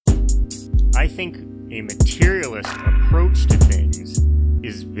I think a materialist approach to things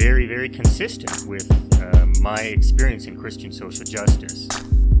is very, very consistent with my experience in Christian social justice.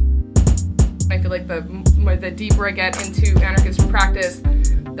 I feel like the deeper I get into anarchist practice,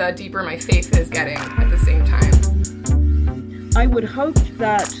 the deeper my faith is getting at the same time. I would hope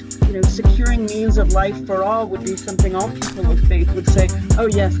that, securing means of life for all would be something all people of faith would say, oh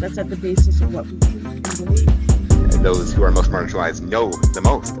yes, that's at the basis of what we believe. Those who are most marginalized know the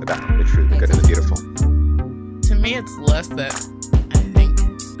most about the true, the good, and the beautiful. To me, it's less that I think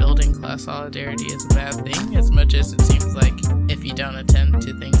building class solidarity is a bad thing, as much as it seems like if you don't attend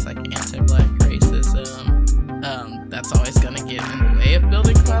to things like anti-Black racism, that's always going to get in the way of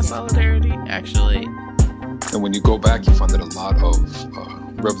building class solidarity, actually. And when you go back, you find that a lot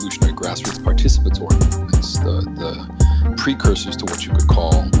of revolutionary grassroots participatory movements, the precursors to what you could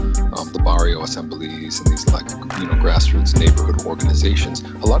call the barrio assemblies and these grassroots neighborhood organizations,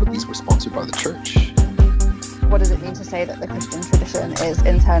 a lot of these were sponsored by the church. What does it mean to say that the Christian tradition is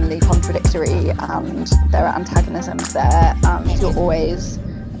internally contradictory and there are antagonisms there and you're always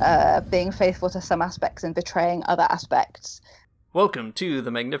being faithful to some aspects and betraying other aspects? Welcome to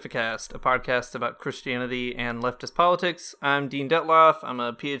the Magnificast, a podcast about Christianity and leftist politics. I'm Dean Detloff. I'm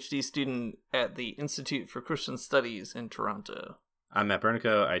a PhD student at the Institute for Christian Studies in Toronto. I'm Matt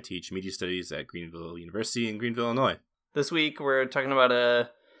Bernico. I teach media studies at Greenville University in Greenville, Illinois. This week we're talking about a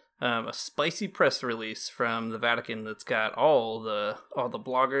spicy press release from the Vatican that's got all the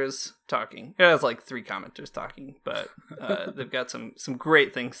bloggers talking. It has like 3 commenters talking, but they've got some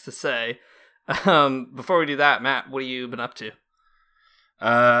great things to say. Before we do that, Matt, what have you been up to?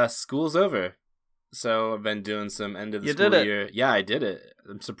 School's over. So I've been doing some end of the school year. Yeah, I did it.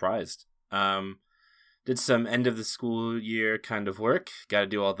 I'm surprised. Did some end of the school year kind of work. Got to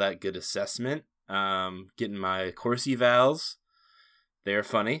do all that good assessment. Getting my course evals. They're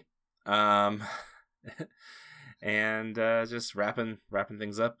funny. And just wrapping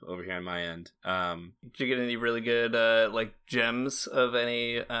things up over here on my end. Did you get any really good gems of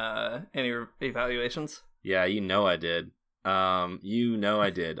any evaluations? Yeah, I did. I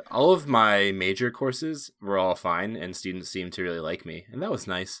did. All of my major courses were all fine, and students seemed to really like me, and that was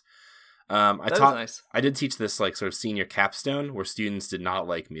nice. Nice. I did teach this sort of senior capstone where students did not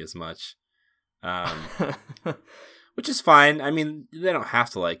like me as much, which is fine. I mean, they don't have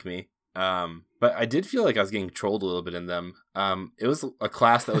to like me, but I did feel like I was getting trolled a little bit in them. It was a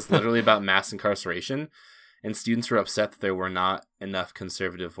class that was literally about mass incarceration, and students were upset that there were not enough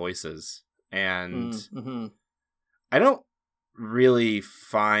conservative voices, and I don't really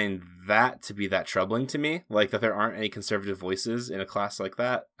find that to be that troubling to me, like that there aren't any conservative voices in a class like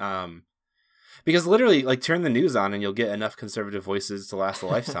that. Because literally, turn the news on and you'll get enough conservative voices to last a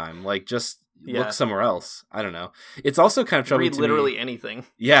lifetime. Just look somewhere else. I don't know. It's also kind of troubling Read to literally me. anything.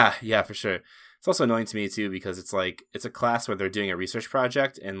 Yeah, for sure. It's also annoying to me too because it's a class where they're doing a research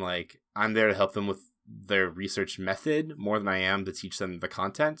project and I'm there to help them with their research method more than I am to teach them the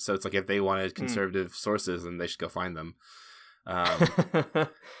content. So it's if they wanted conservative sources, then they should go find them.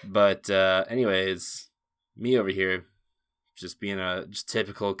 But anyways, me over here just being a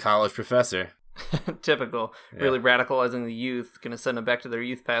typical college professor. Typical. Yeah. Really radicalizing the youth, gonna send them back to their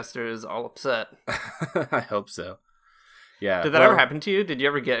youth pastors all upset. I hope so. Yeah. Did that ever happen to you? Did you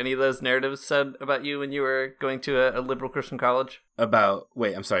ever get any of those narratives said about you when you were going to a liberal Christian college?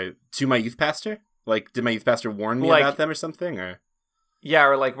 I'm sorry, to my youth pastor? Did my youth pastor warn me about them or something? Or yeah,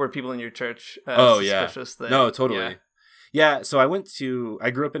 or were people in your church suspicious? Yeah. No, totally. Yeah, so I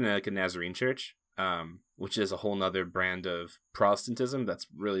grew up in a Nazarene church, which is a whole nother brand of Protestantism that's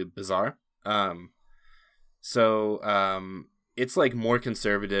really bizarre. It's more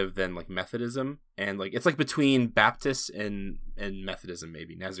conservative than Methodism, and it's between Baptists and Methodism,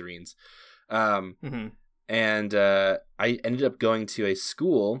 maybe Nazarenes. And I ended up going to a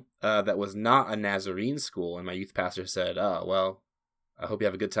school that was not a Nazarene school, and my youth pastor said, "Oh, well, I hope you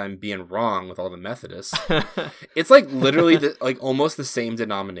have a good time being wrong with all the Methodists." It's literally almost the same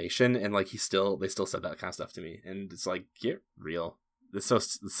denomination, and they still said that kind of stuff to me, and it's get real. It's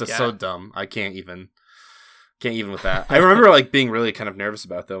so dumb. I can't even with that. I remember being really kind of nervous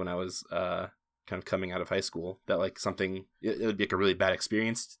about it, though, when I was kind of coming out of high school, that something it would be a really bad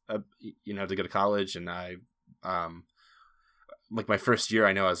experience, to go to college, and I my first year,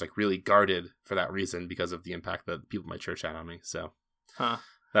 I know I was really guarded for that reason because of the impact that people in my church had on me. So. Huh.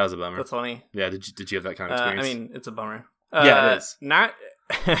 That was a bummer. That's funny. Yeah, did you have that kind of experience? I mean, it's a bummer. Yeah, it is. Not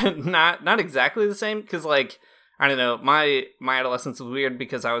exactly the same, because I I don't know. My adolescence was weird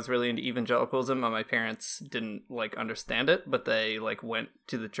because I was really into evangelicalism, and my parents didn't like understand it, but they like went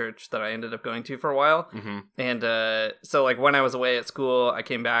to the church that I ended up going to for a while. Mm-hmm. And so like when I was away at school, I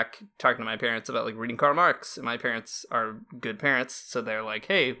came back talking to my parents about like reading Karl Marx, and my parents are good parents, so they're like,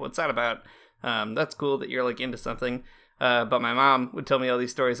 "Hey, what's that about? That's cool that you're like into something." But my mom would tell me all these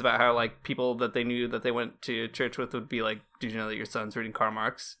stories about how like people that they knew that they went to church with would be like, "Did you know that your son's reading Karl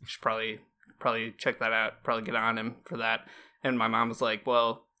Marx? You should probably check that out, probably get on him for that." And my mom was like,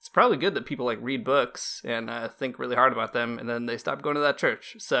 well, it's probably good that people like read books and think really hard about them, and then they stop going to that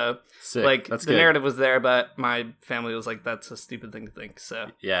church. So Sick. like That's the good. narrative was there, but my family was like, that's a stupid thing to think. So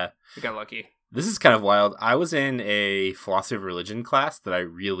Yeah. we got lucky. This is kind of wild. I was in a philosophy of religion class that I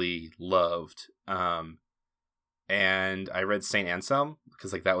really loved. And I read St. Anselm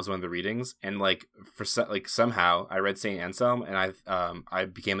because like that was one of the readings, and like somehow I read St. Anselm, and I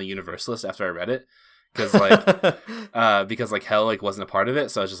became a universalist after I read it because like hell like wasn't a part of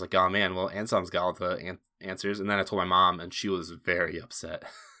it, so I was just like, oh man, well Anselm's got all the answers, and then I told my mom, and she was very upset.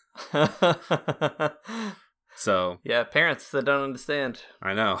 So yeah, parents that don't understand.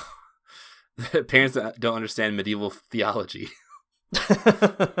 I know. Parents that don't understand medieval theology.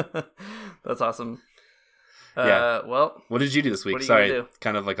 That's awesome. Yeah. Well, What did you do this week? What are you Sorry, gonna do?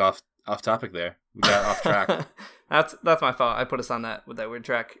 kind of like off topic there. We got off track. That's my fault. I put us on that with that weird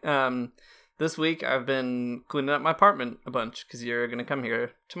track. This week I've been cleaning up my apartment a bunch because you're gonna come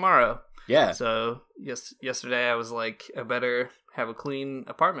here tomorrow. Yeah. So yesterday I was like, I better have a clean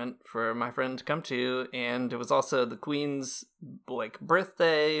apartment for my friend to come to, and it was also the Queen's like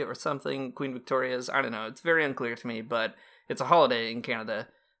birthday or something. Queen Victoria's. I don't know. It's very unclear to me, but it's a holiday in Canada.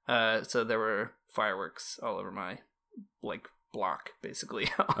 So there were fireworks all over my like block basically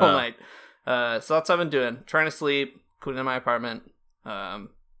all night. So that's what I've been doing. Trying to sleep, cleaning my apartment. I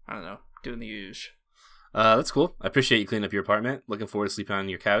don't know, doing the usual. That's cool. I appreciate you cleaning up your apartment. Looking forward to sleeping on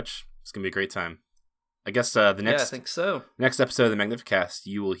your couch. It's gonna be a great time. I guess the next I think so. next episode of the Magnificast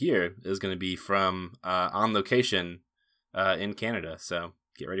you will hear is going to be from on location in Canada. So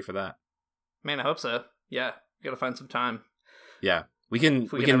get ready for that. Man, I hope so. Yeah, gotta find some time. Yeah, we can.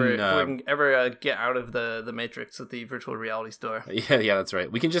 If we can ever get out of the Matrix at the virtual reality store. Yeah, that's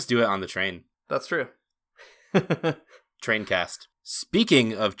right. We can just do it on the train. That's true. Traincast.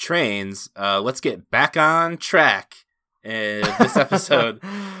 Speaking of trains, let's get back on track. This episode.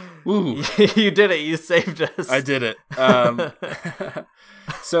 Woo. You did it. You saved us. I did it.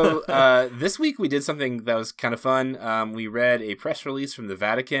 So this week we did something that was kind of fun. We read a press release from the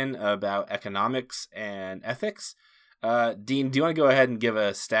Vatican about economics and ethics. Dean, do you want to go ahead and give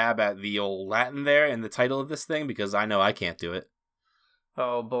a stab at the old Latin there and the title of this thing? Because I know I can't do it.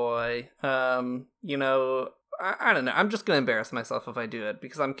 Oh boy. I don't know. I'm just going to embarrass myself if I do it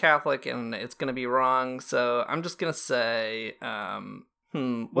because I'm Catholic and it's going to be wrong. So I'm just going to say,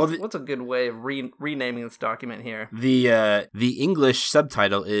 what's a good way of renaming this document here? The English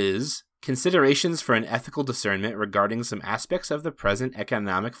subtitle is Considerations for an Ethical Discernment Regarding Some Aspects of the Present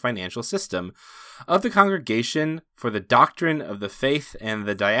Economic Financial System of the Congregation for the Doctrine of the Faith and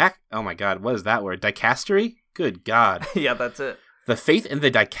the oh my God, what is that word? Dicastery? Good God. Yeah, that's it. The Faith and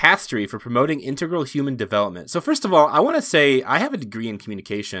the Dicastery for Promoting Integral Human Development. So first of all, I want to say I have a degree in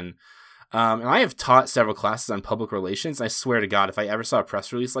communication, and I have taught several classes on public relations. I swear to God, if I ever saw a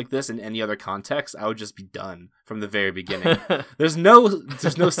press release like this in any other context, I would just be done from the very beginning. There's no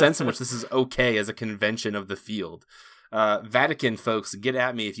sense in which this is okay as a convention of the field. Vatican folks, get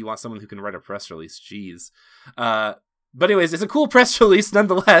at me if you want someone who can write a press release. Jeez. But anyways, it's a cool press release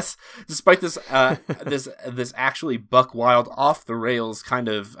nonetheless, despite this this actually buck wild off the rails kind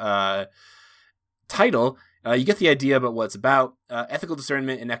of title. You get the idea about what it's about, ethical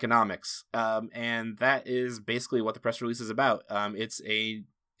discernment in economics. And that is basically what the press release is about. It's a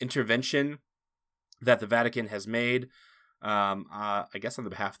intervention that the Vatican has made, I guess on the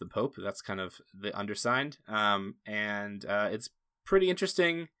behalf of the Pope. That's kind of the undersigned. And it's pretty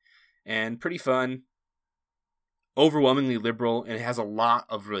interesting and pretty fun. Overwhelmingly liberal, and it has a lot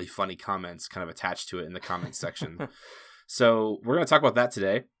of really funny comments kind of attached to it in the comments section. So we're going to talk about that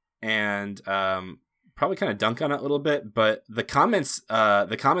today, and probably kind of dunk on it a little bit. But the comments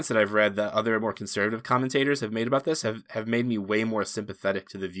that I've read that other more conservative commentators have made about this have made me way more sympathetic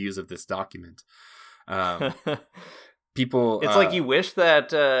to the views of this document. People, it's like you wish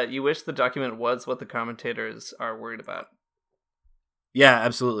the document was what the commentators are worried about. Yeah,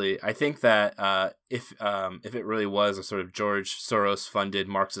 absolutely. I think that if it really was a sort of George Soros funded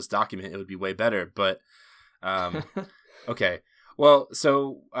Marxist document, it would be way better. But okay, well,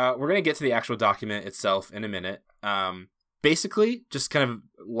 so we're gonna get to the actual document itself in a minute. Basically, just kind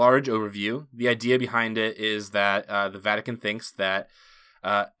of large overview. The idea behind it is that the Vatican thinks that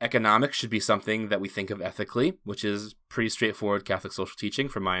economics should be something that we think of ethically, which is pretty straightforward Catholic social teaching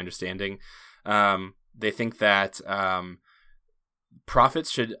from my understanding. They think that profits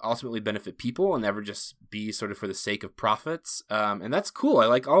should ultimately benefit people and never just be sort of for the sake of profits. And that's cool. I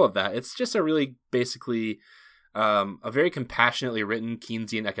like all of that. It's just a really basically a very compassionately written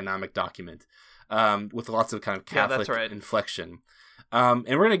Keynesian economic document with lots of kind of Catholic inflection. And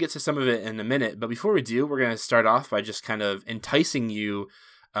we're going to get to some of it in a minute. But before we do, we're going to start off by just kind of enticing you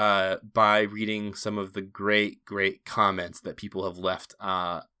by reading some of the great comments that people have left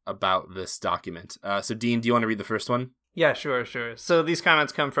about this document. So, Dean, do you want to read the first one? Yeah, sure. So these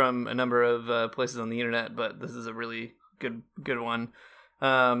comments come from a number of places on the internet, but this is a really good one.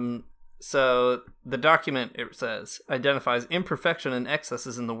 So the document, it says, identifies imperfection and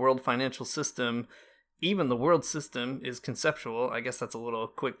excesses in the world financial system. Even the world system is conceptual. I guess that's a little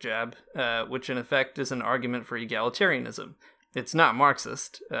quick jab, which in effect is an argument for egalitarianism. It's not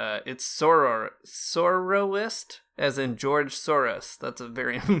Marxist. It's Soroist, as in George Soros. That's a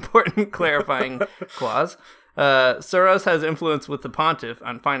very important clarifying clause. Soros has influence with the pontiff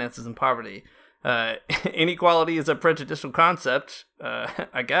on finances and poverty. Inequality is a prejudicial concept,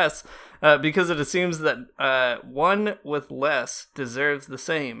 I guess, because it assumes that one with less deserves the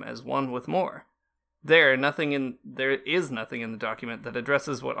same as one with more. There is nothing in the document that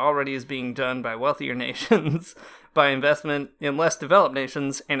addresses what already is being done by wealthier nations, by investment in less developed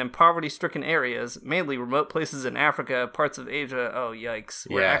nations, and in poverty-stricken areas, mainly remote places in Africa, parts of Asia,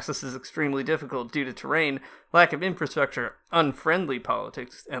 where access is extremely difficult due to terrain, lack of infrastructure, unfriendly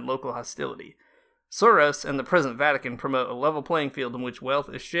politics, and local hostility. Soros and the present Vatican promote a level playing field in which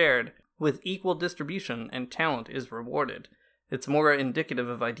wealth is shared, with equal distribution and talent is rewarded. It's more indicative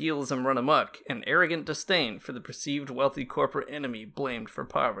of idealism run amok, and arrogant disdain for the perceived wealthy corporate enemy blamed for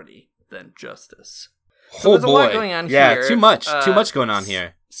poverty, than justice. So there's a lot going on here. Yeah, too much going on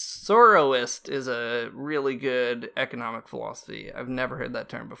here. Soroist is a really good economic philosophy. I've never heard that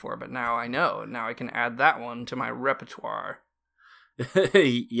term before, but now I know. Now I can add that one to my repertoire.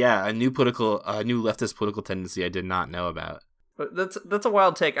 Yeah, a new leftist political tendency I did not know about. But that's a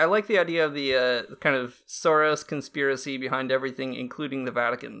wild take. I like the idea of the kind of Soros conspiracy behind everything, including the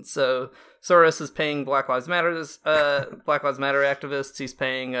Vatican. So Soros is paying Black Lives Matter activists. He's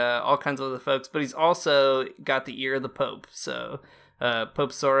paying all kinds of other folks, but he's also got the ear of the Pope. So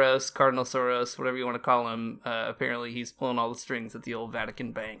Pope Soros, Cardinal Soros, whatever you want to call him, apparently he's pulling all the strings at the old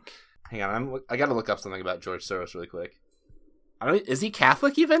Vatican bank. Hang on, I got to look up something about George Soros really quick. Is he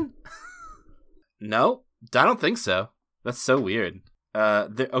Catholic even? No, I don't think so. That's so weird.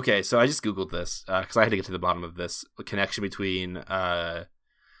 Okay, so I just Googled this because I had to get to the bottom of this connection between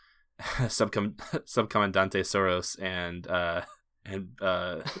Subcomandante Soros and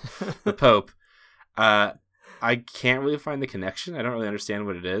the Pope. I can't really find the connection. I don't really understand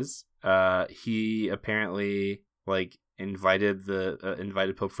what it is. He apparently invited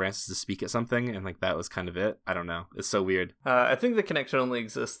Pope Francis to speak at something, and that was kind of it. I don't know. It's so weird. I think the connection only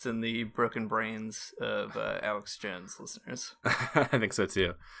exists in the broken brains of Alex Jones listeners. I think so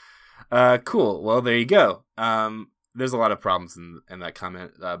too. Cool. Well, there you go. There's a lot of problems in that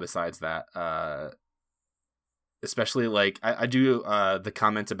comment. Besides that, especially I do the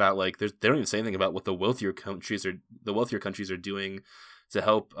comment about they don't even say anything about what the wealthier countries are doing to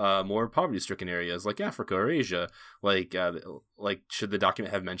help more poverty-stricken areas like Africa or Asia. Should the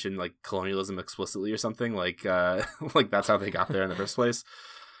document have mentioned colonialism explicitly or something? That's how they got there in the first place.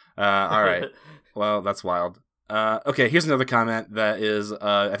 All right. Well, that's wild. Okay, here's another comment that is,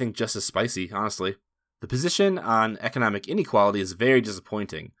 I think, just as spicy, honestly. The position on economic inequality is very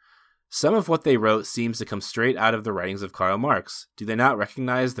disappointing. Some of what they wrote seems to come straight out of the writings of Karl Marx. Do they not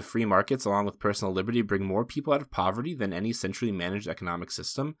recognize the free markets along with personal liberty bring more people out of poverty than any centrally managed economic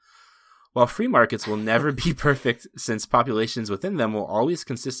system? While free markets will never be perfect since populations within them will always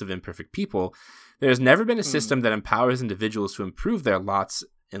consist of imperfect people, there has never been a system that empowers individuals to improve their lots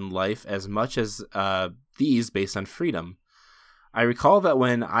in life as much as these based on freedom. I recall that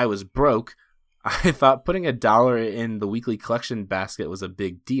when I was broke, I thought putting $1 in the weekly collection basket was a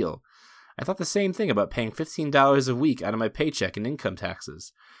big deal. I thought the same thing about paying $15 a week out of my paycheck in income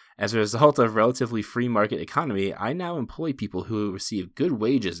taxes. As a result of relatively free market economy, I now employ people who receive good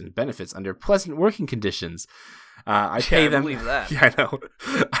wages and benefits under pleasant working conditions. I pay them. Believe that. Yeah, I know.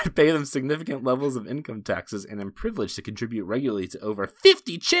 I pay them significant levels of income taxes and am privileged to contribute regularly to over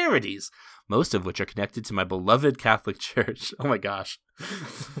 50 charities, most of which are connected to my beloved Catholic Church. Oh my gosh.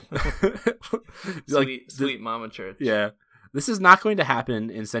 Sweet Mama Church. Yeah. This is not going to happen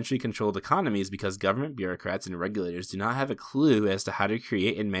in centrally controlled economies because government bureaucrats and regulators do not have a clue as to how to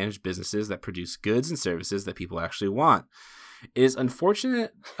create and manage businesses that produce goods and services that people actually want. It is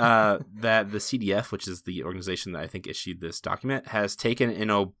unfortunate that the CDF, which is the organization that I think issued this document, has taken an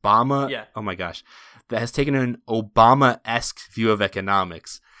Obama-esque view of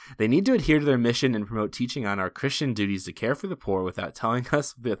economics. They need to adhere to their mission and promote teaching on our Christian duties to care for the poor without telling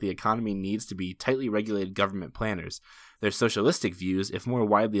us that the economy needs to be tightly regulated government planners. Their socialistic views, if more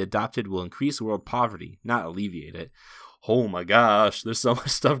widely adopted, will increase world poverty, not alleviate it. Oh my gosh, there's so much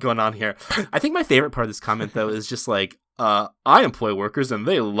stuff going on here. I think my favorite part of this comment, though, is just like, I employ workers and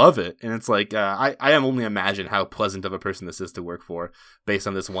they love it. And it's like, I am only imagine how pleasant of a person this is to work for based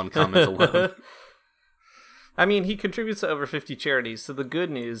on this one comment alone. I mean, he contributes to over 50 charities, so the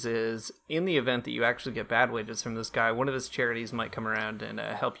good news is, in the event that you actually get bad wages from this guy, one of his charities might come around and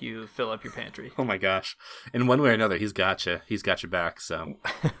help you fill up your pantry. Oh my gosh. In one way or another, he's got you. He's got your back, so.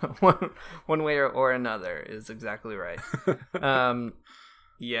 one way or another is exactly right.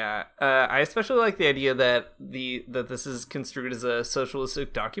 Yeah, I especially like the idea that this is construed as a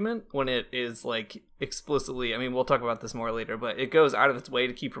socialistic document when it is like explicitly. I mean, we'll talk about this more later, but it goes out of its way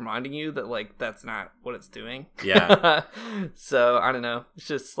to keep reminding you that like that's not what it's doing. Yeah. So I don't know. It's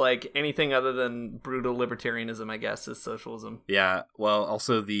just like anything other than brutal libertarianism, I guess, is socialism. Yeah. Well,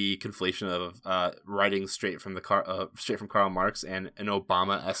 also the conflation of writing straight from Karl Marx and an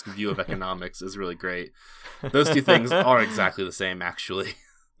Obama-esque view of economics is really great. Those two things are exactly the same, actually.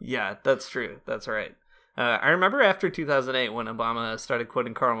 Yeah, that's true. That's right. I remember after 2008 when Obama started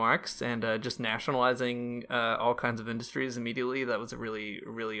quoting Karl Marx and just nationalizing all kinds of industries immediately. That was a really,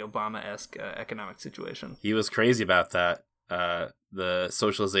 really Obama-esque economic situation. He was crazy about that. The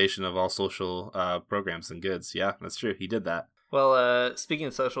socialization of all social programs and goods. Yeah, that's true. He did that. Well, speaking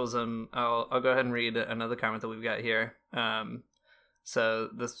of socialism, I'll go ahead and read another comment that we've got here. So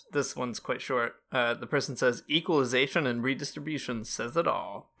this one's quite short. The person says, equalization and redistribution says it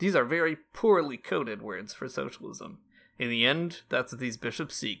all. These are very poorly coded words for socialism. In the end, that's what these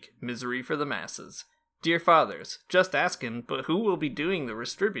bishops seek, misery for the masses. Dear fathers, just asking, but who will be doing the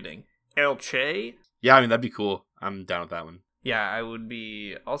distributing? El Che? Yeah, I mean, that'd be cool. I'm down with that one. Yeah, I would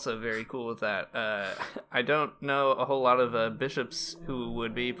be also very cool with that. I don't know a whole lot of bishops who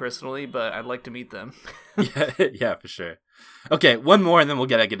would be personally, but I'd like to meet them. Yeah, for sure. Okay, one more and then we'll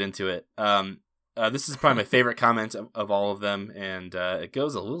get into it. This is probably my favorite comment of all of them, and it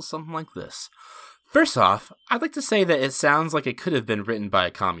goes a little something like this. First off, I'd like to say that it sounds like it could have been written by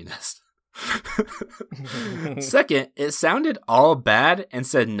a communist. Second, it sounded all bad and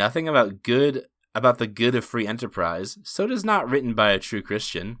said nothing about the good of free enterprise, so it is not written by a true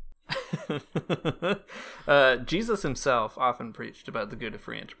Christian. Jesus himself often preached about the good of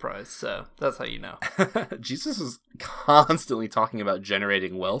free enterprise, so that's how you know. Jesus was constantly talking about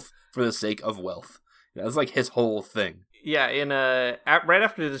generating wealth for the sake of wealth. That was like his whole thing. Yeah, right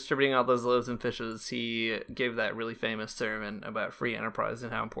after distributing all those loaves and fishes, he gave that really famous sermon about free enterprise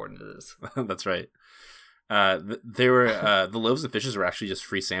and how important it is. That's right. The loaves and fishes were actually just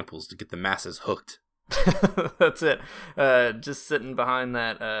free samples to get the masses hooked. That's it. Just sitting behind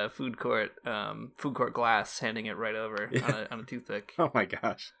that food court glass, handing it right over on a toothpick. Oh my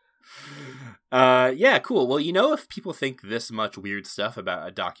gosh. Yeah, cool. Well, if people think this much weird stuff about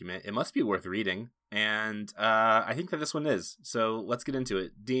a document, it must be worth reading, and I think that this one is. So let's get into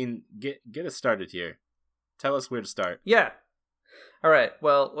it. Dean, get us started here. Tell us where to start. Yeah. All right.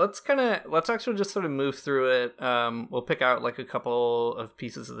 Well, let's actually just sort of move through it. We'll pick out like a couple of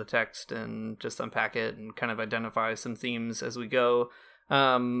pieces of the text and just unpack it and kind of identify some themes as we go.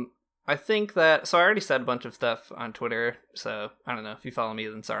 I think that, so I already said a bunch of stuff on Twitter, so I don't know if you follow me,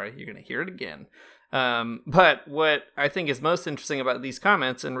 then sorry, you're going to hear it again. But what I think is most interesting about these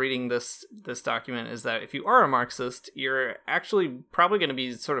comments and reading this document is that if you are a Marxist, you're actually probably going to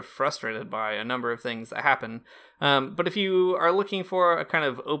be sort of frustrated by a number of things that happen. But if you are looking for a kind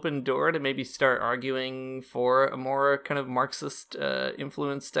of open door to maybe start arguing for a more kind of Marxist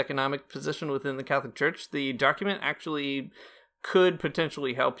influenced economic position within the Catholic Church, the document actually could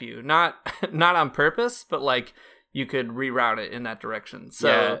potentially help you. Not on purpose, but like you could reroute it in that direction. So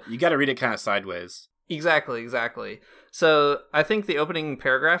yeah, you got to read it kind of sideways. Exactly. So I think the opening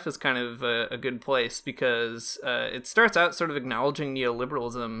paragraph is kind of a good place because it starts out sort of acknowledging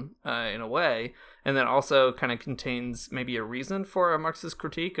neoliberalism in a way, and then also kind of contains maybe a reason for a Marxist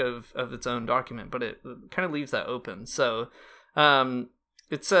critique of its own document, but it kind of leaves that open. So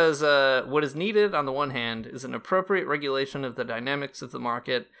it says, what is needed on the one hand is an appropriate regulation of the dynamics of the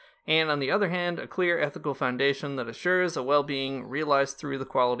market, and on the other hand, a clear ethical foundation that assures a well-being realized through the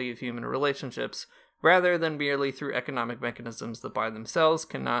quality of human relationships, rather than merely through economic mechanisms that by themselves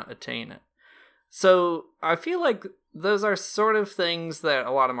cannot attain it. So I feel like those are sort of things that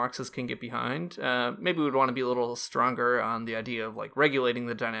a lot of Marxists can get behind. Maybe we'd want to be a little stronger on the idea of like regulating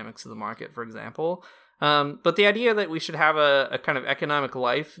the dynamics of the market, for example. But the idea that we should have a kind of economic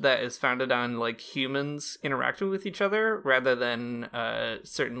life that is founded on like humans interacting with each other rather than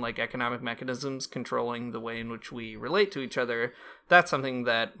certain like economic mechanisms controlling the way in which we relate to each other, that's something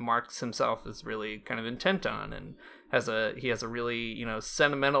that Marx himself is really kind of intent on, and he has a really,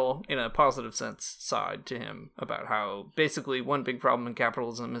 sentimental, in a positive sense, side to him about how basically one big problem in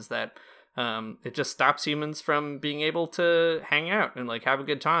capitalism is that it just stops humans from being able to hang out and like have a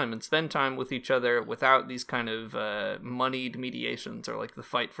good time and spend time with each other without these kind of moneyed mediations or like the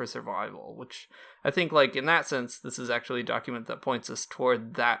fight for survival, which I think like in that sense, this is actually a document that points us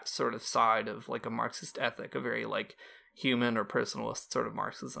toward that sort of side of like a Marxist ethic, a very like human or personalist sort of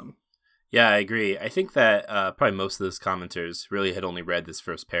Marxism. Yeah, I agree. I think that probably most of those commenters really had only read this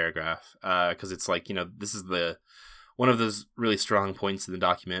first paragraph because it's like, this is one of those really strong points in the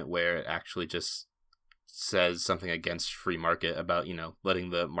document where it actually just says something against free market about, letting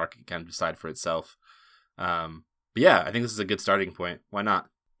the market kind of decide for itself. But yeah, I think this is a good starting point. Why not?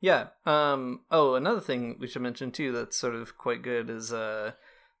 Yeah. Another thing we should mention too that's sort of quite good is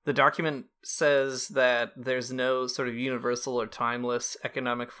the document says that there's no sort of universal or timeless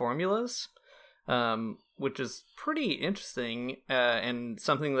economic formulas, which is pretty interesting and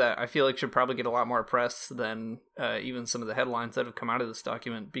something that I feel like should probably get a lot more press than even some of the headlines that have come out of this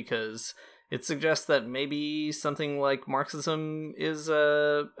document, because it suggests that maybe something like Marxism is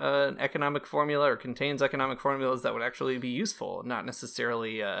an economic formula or contains economic formulas that would actually be useful, not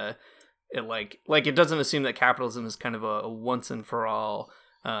necessarily it doesn't assume that capitalism is kind of a once and for all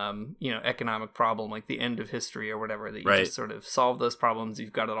economic problem, like the end of history or whatever, that you just sort of solve those problems,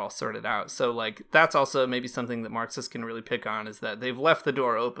 you've got it all sorted out. So like that's also maybe something that Marxists can really pick on, is that they've left the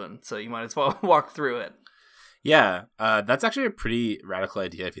door open, so you might as well walk through it. Yeah, that's actually a pretty radical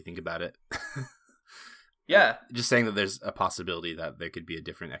idea if you think about it. Yeah. Just saying that there's a possibility that there could be a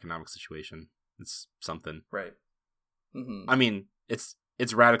different economic situation. It's something. Right. Mm-hmm. I mean, it's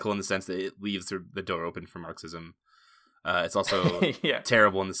radical in the sense that it leaves the door open for Marxism. It's also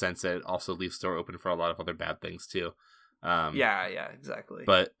terrible in the sense that it also leaves the door open for a lot of other bad things too. Yeah, exactly.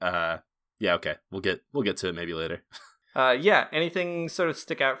 But okay, we'll get to it maybe later. Anything sort of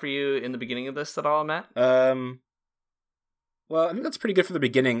stick out for you in the beginning of this at all, Matt? Well, I think that's pretty good for the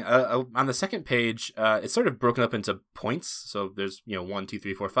beginning. On the second page, it's sort of broken up into points. So there's 1, 2,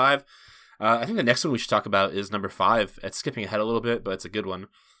 3, 4, 5. I think the next one we should talk about is number 5. It's skipping ahead a little bit, but it's a good one.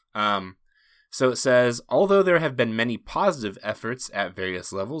 So it says, although there have been many positive efforts at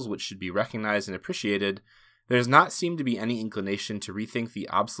various levels which should be recognized and appreciated, there does not seem to be any inclination to rethink the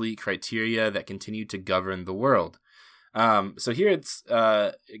obsolete criteria that continue to govern the world. So here it's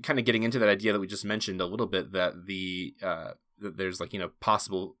kind of getting into that idea that we just mentioned a little bit, that that there's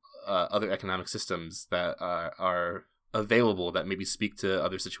possible other economic systems that are available that maybe speak to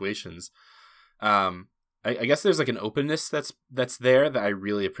other situations. I guess there's an openness that's there that I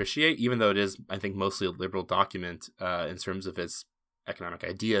really appreciate, even though it is, I think, mostly a liberal document in terms of its economic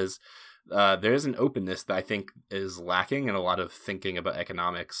ideas. There is an openness that I think is lacking in a lot of thinking about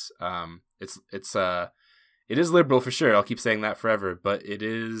economics. It is liberal for sure. I'll keep saying that forever, but it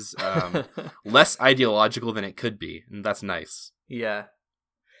is less ideological than it could be, and that's nice. Yeah,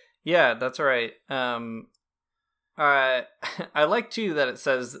 that's right. I like too that it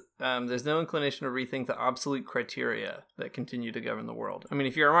says there's no inclination to rethink the obsolete criteria that continue to govern the world. I mean,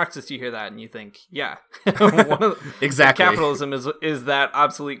 if you're a Marxist, you hear that and you think, yeah, exactly. Capitalism is that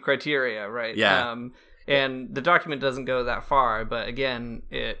obsolete criteria, right? Yeah. And the document doesn't go that far, but again,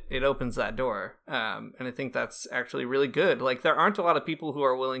 it opens that door. And I think that's actually really good. Like, there aren't a lot of people who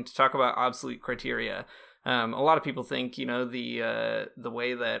are willing to talk about obsolete criteria. A lot of people think, the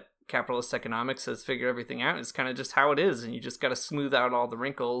way that capitalist economics has figured everything out is kind of just how it is, and you just got to smooth out all the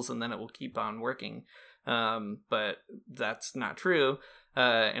wrinkles and then it will keep on working. But that's not true.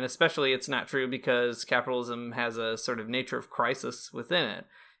 And especially it's not true because capitalism has a sort of nature of crisis within it.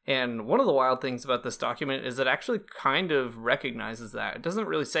 And one of the wild things about this document is it actually kind of recognizes that. It doesn't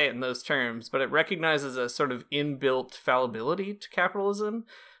really say it in those terms, but it recognizes a sort of inbuilt fallibility to capitalism.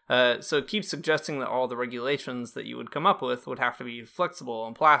 So it keeps suggesting that all the regulations that you would come up with would have to be flexible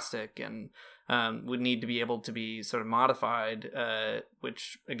and plastic and would need to be able to be sort of modified,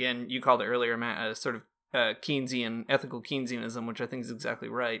 which, again, you called it earlier, Matt, a sort of Keynesian, ethical Keynesianism, which I think is exactly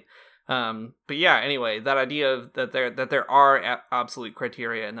right. But yeah, anyway, that idea of that there are obsolete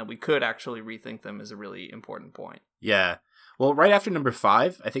criteria and that we could actually rethink them is a really important point. Yeah. Well, right after number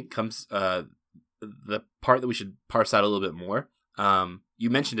 5, I think comes the part that we should parse out a little bit more. You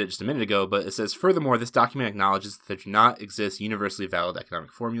mentioned it just a minute ago, but it says, furthermore, this document acknowledges that there do not exist universally valid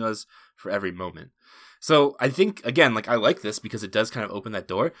economic formulas for every moment. So I think, again, like I like this because it does kind of open that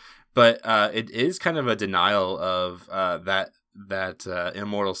door, but it is kind of a denial of that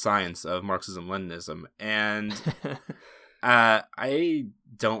immortal science of Marxism-Leninism. And I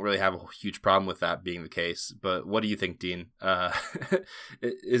don't really have a huge problem with that being the case, but what do you think, Dean?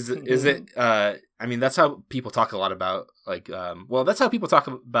 Is it? I mean, that's how people talk a lot about that's how people talk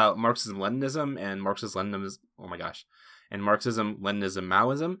about Marxism-Leninism and Marxism-Leninism. Oh my gosh, and Marxism-Leninism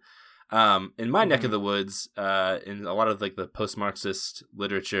Maoism. In my neck of the woods, in a lot of like the post-Marxist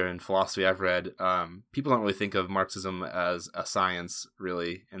literature and philosophy I've read, people don't really think of Marxism as a science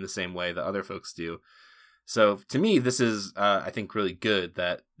really in the same way that other folks do. So to me, this is, I think, really good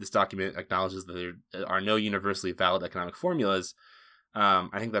that this document acknowledges that there are no universally valid economic formulas. I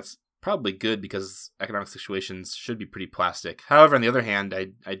think that's probably good because economic situations should be pretty plastic. However, on the other hand,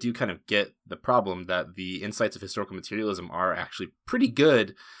 I do kind of get the problem that the insights of historical materialism are actually pretty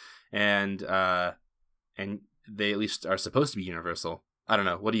good, and they at least are supposed to be universal. I don't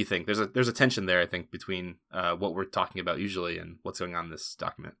know. What do you think? There's a tension there, I think, between what we're talking about usually and what's going on in this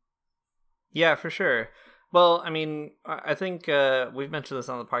document. Yeah, for sure. Well, I mean, I think we've mentioned this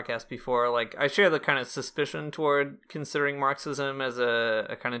on the podcast before. Like, I share the kind of suspicion toward considering Marxism as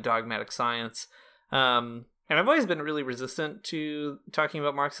a kind of dogmatic science. And I've always been really resistant to talking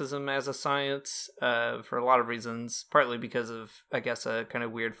about Marxism as a science for a lot of reasons, partly because of, I guess, a kind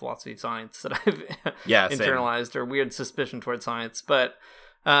of weird philosophy of science that I've internalized, or weird suspicion toward science. But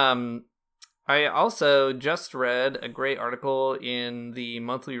I also just read a great article in the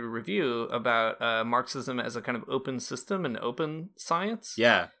Monthly Review about Marxism as a kind of open system and open science.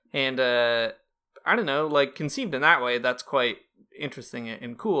 Yeah. And I don't know, like conceived in that way, that's quite interesting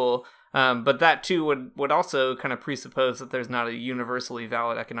and cool. But that too would also kind of presuppose that there's not a universally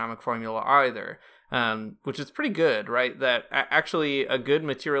valid economic formula either, which is pretty good, right? That actually a good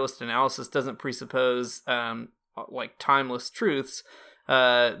materialist analysis doesn't presuppose like timeless truths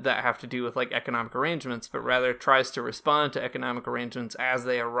that have to do with like economic arrangements, but rather tries to respond to economic arrangements as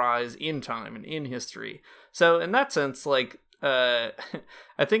they arise in time and in history. So in that sense, like I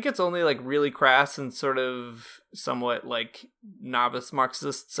think it's only like really crass and sort of somewhat like novice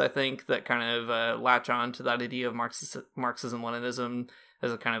Marxists, I think, that kind of latch on to that idea of Marxism-Leninism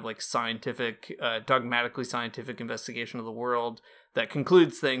as a kind of like scientific, dogmatically scientific investigation of the world that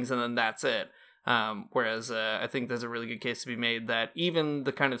concludes things and then that's it. Whereas I think there's a really good case to be made that even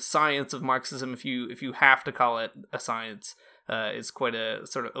the kind of science of Marxism, if you have to call it a science, is quite a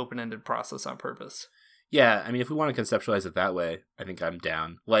sort of open-ended process on purpose. Yeah, I mean, if we want to conceptualize it that way, I think I'm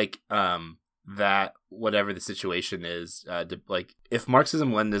down. Like, that whatever the situation is, like, if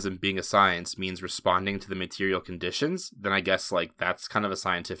Marxism-Leninism being a science means responding to the material conditions, then I guess, like, that's kind of a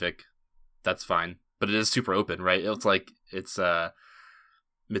scientific, that's fine. But it is super open, right? It's like,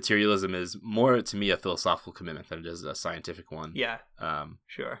 materialism is more, to me, a philosophical commitment than it is a scientific one. Yeah,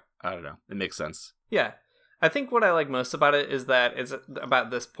 sure. I don't know. It makes sense. Yeah. I think what I like most about it is that it's about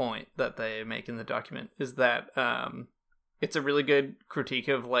this point that they make in the document is that it's a really good critique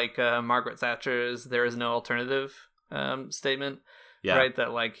of like Margaret Thatcher's "there is no alternative" statement, right? That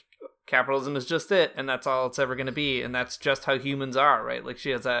like capitalism is just it, and that's all it's ever going to be, and that's just how humans are, right? Like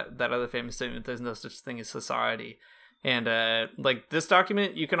she has that other famous statement: "There's no such thing as society." And like this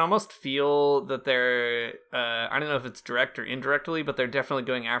document, you can almost feel that they're I don't know if it's direct or indirectly, but they're definitely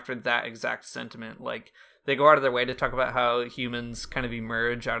going after that exact sentiment. Like they go out of their way to talk about how humans kind of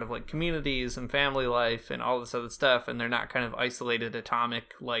emerge out of like communities and family life and all this other stuff, and they're not kind of isolated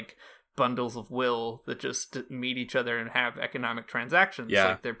atomic like bundles of will that just meet each other and have economic transactions.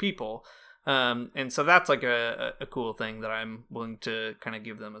 Like they're people. And so that's like a cool thing that I'm willing to kind of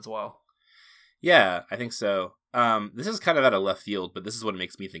give them as well. Yeah, I think so. This is kind of out of left field, but this is what it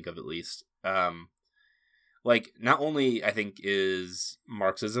makes me think of, at least. Like, not only, I think, is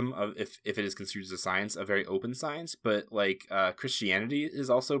Marxism, if it is construed as a science, a very open science, but, like, Christianity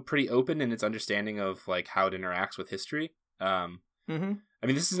is also pretty open in its understanding of, like, how it interacts with history. I mean,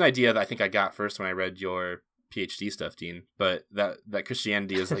 this is an idea that I think I got first when I read your PhD stuff, Dean, but that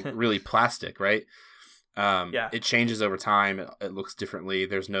Christianity is, like, really plastic, right? It changes over time. It looks differently.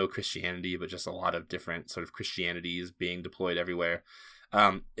 There's no Christianity, but just a lot of different sort of Christianities being deployed everywhere.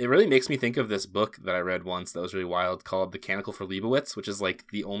 It really makes me think of this book that I read once that was really wild called The Canticle for Leibowitz, which is like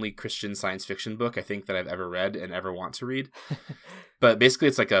the only Christian science fiction book I think that I've ever read and ever want to read. But basically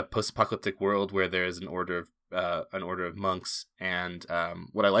it's like a post-apocalyptic world where there's an order of monks. And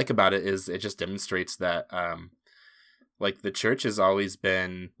what I like about it is it just demonstrates that Like, the church has always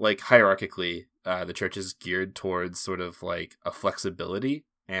been, like, hierarchically, the church is geared towards sort of, like, a flexibility,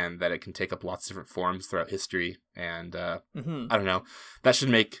 and that it can take up lots of different forms throughout history. And, I don't know, that should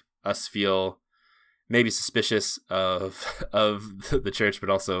make us feel maybe suspicious of the church, but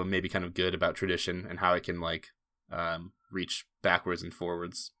also maybe kind of good about tradition and how it can, like, reach backwards and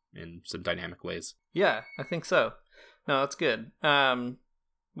forwards in some dynamic ways. Yeah, I think so. No, that's good.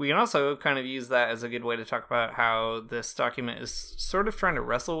 We can also kind of use that as a good way to talk about how this document is sort of trying to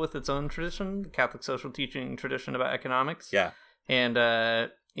wrestle with its own tradition, the Catholic social teaching tradition about economics. Yeah. And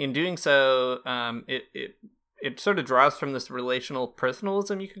in doing so, it sort of draws from this relational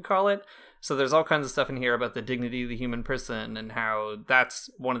personalism, you could call it. So there's all kinds of stuff in here about the dignity of the human person and how that's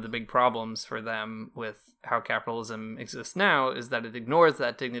one of the big problems for them with how capitalism exists now, is that it ignores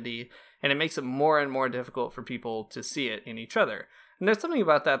that dignity and it makes it more and more difficult for people to see it in each other. And there's something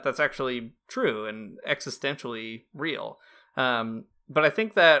about that that's actually true and existentially real. But I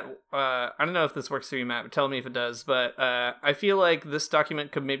think that, I don't know if this works for you, Matt, but tell me if it does, but I feel like this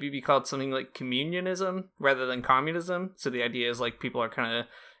document could maybe be called something like communionism rather than communism. So the idea is like people are kind of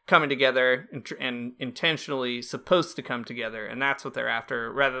coming together and intentionally supposed to come together, and that's what they're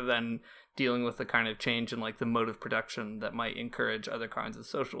after, rather than dealing with the kind of change in like the mode of production that might encourage other kinds of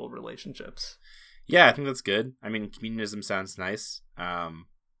social relationships. Yeah, I think that's good. I mean, communism sounds nice.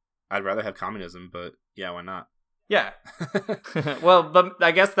 I'd rather have communism, but yeah, why not? Yeah. Well, but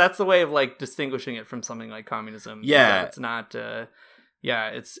I guess that's the way of like distinguishing it from something like communism. Yeah. It's not,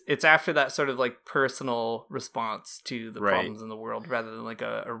 it's after that sort of like personal response to the problems in the world rather than like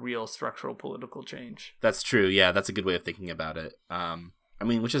a real structural political change. That's true. Yeah, that's a good way of thinking about it. I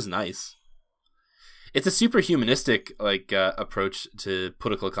mean, which is nice. It's a super humanistic like approach to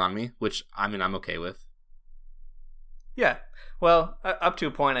political economy, which I mean I'm okay with. Yeah, well, up to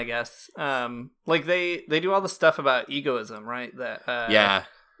a point, I guess. Like they do all the stuff about egoism, right? That yeah.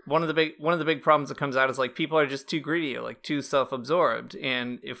 One of the big problems that comes out is like people are just too greedy or like too self-absorbed,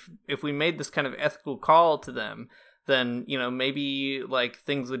 and if we made this kind of ethical call to them, then maybe like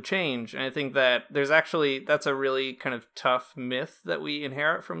things would change. And I think that that's a really kind of tough myth that we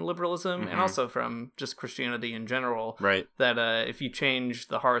inherit from liberalism and also from just Christianity in general. Right. That if you change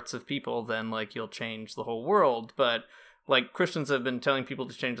the hearts of people, then like you'll change the whole world. But like Christians have been telling people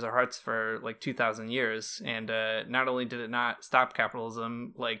to change their hearts for like 2,000 years, and not only did it not stop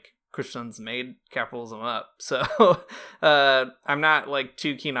capitalism, like Christians made capitalism up. So I'm not like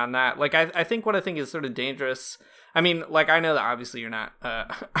too keen on that. Like I think what I think is sort of dangerous. I mean, like, I know that obviously you're not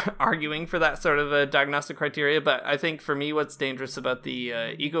arguing for that sort of a diagnostic criteria, but I think for me what's dangerous about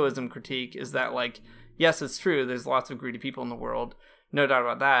the egoism critique is that, like, yes, it's true, there's lots of greedy people in the world, no doubt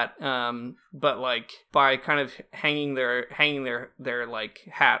about that, but, like, by kind of hanging their like,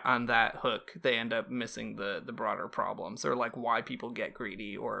 hat on that hook, they end up missing the broader problems, or, like, why people get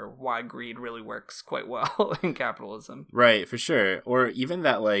greedy, or why greed really works quite well in capitalism. Right, for sure. Or even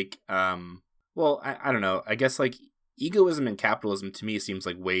that, like, well, I don't know. I guess, like, egoism and capitalism to me seems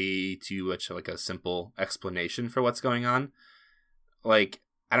like way too much like a simple explanation for what's going on. Like,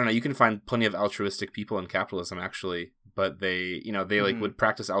 I don't know, you can find plenty of altruistic people in capitalism, actually, but they like would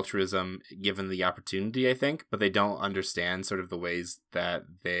practice altruism given the opportunity, I think, but they don't understand sort of the ways that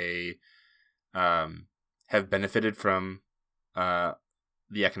they have benefited from the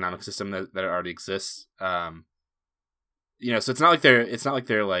economic system that already exists. So it's not like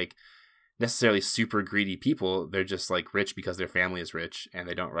they're like necessarily super greedy people. They're just like rich because their family is rich, and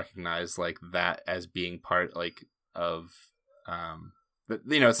they don't recognize like that as being part like of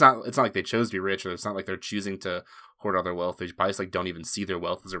it's not like they chose to be rich, or it's not like they're choosing to hoard all their wealth. They probably just like don't even see their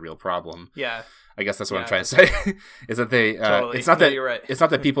wealth as a real problem. Yeah, I guess that's what I'm trying to say. Is that they totally. It's not that you're right. It's not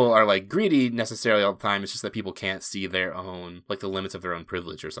that people are like greedy necessarily all the time. It's just that people can't see their own, like, the limits of their own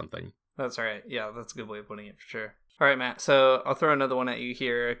privilege or something. That's right. Yeah, that's a good way of putting it, for sure. All right, Matt, so I'll throw another one at you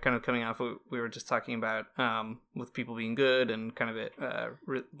here, kind of coming off what we were just talking about with people being good and kind of it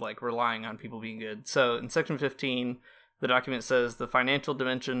relying on people being good. So in section 15, the document says the financial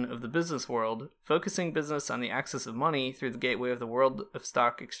dimension of the business world, focusing business on the access of money through the gateway of the world of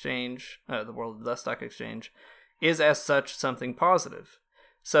stock exchange, the world of the stock exchange, is as such something positive.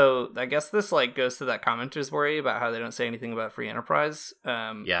 So I guess this like goes to that commenter's worry about how they don't say anything about free enterprise.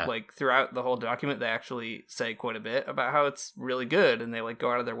 Like throughout the whole document, they actually say quite a bit about how it's really good, and they like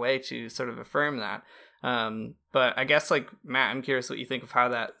go out of their way to sort of affirm that. But I guess like Matt, I'm curious what you think of how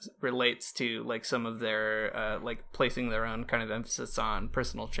that relates to like some of their like placing their own kind of emphasis on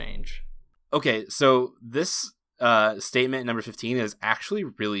personal change. Okay, so this statement number 15 is actually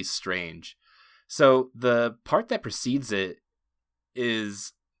really strange. So the part that precedes it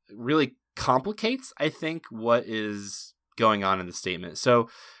is really complicates, I think, what is going on in the statement. So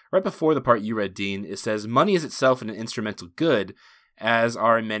right before the part you read, Dean, it says, money is itself an instrumental good, as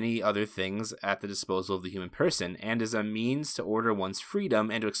are many other things at the disposal of the human person, and is a means to order one's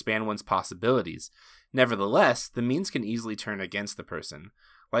freedom and to expand one's possibilities. Nevertheless, the means can easily turn against the person.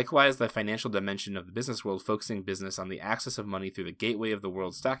 Likewise, the financial dimension of the business world, focusing business on the access of money through the gateway of the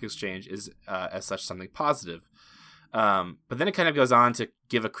world stock exchange, is as such something positive. But then it kind of goes on to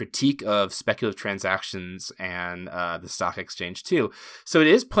give a critique of speculative transactions and the stock exchange too. So it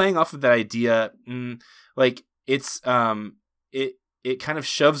is playing off of that idea, it's it kind of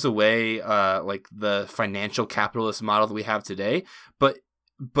shoves away like the financial capitalist model that we have today, but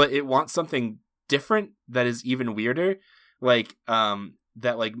it wants something different that is even weirder,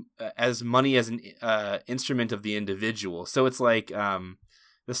 that as money as an instrument of the individual. So it's like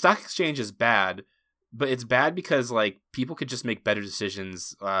the stock exchange is bad, but it's bad because like people could just make better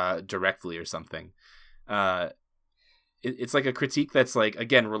decisions directly or something. It's like a critique that's like,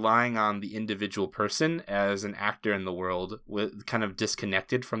 again, relying on the individual person as an actor in the world, with kind of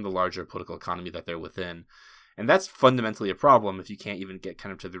disconnected from the larger political economy that they're within. And that's fundamentally a problem if you can't even get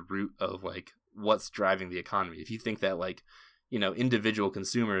kind of to the root of like what's driving the economy. If you think that like, individual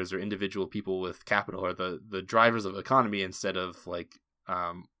consumers or individual people with capital are the drivers of the economy instead of like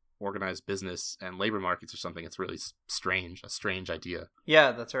organized business and labor markets or something, it's really a strange idea.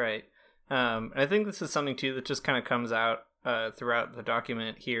 Yeah, that's right. I think this is something too that just kind of comes out throughout the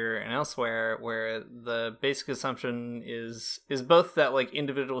document here and elsewhere, where the basic assumption is both that like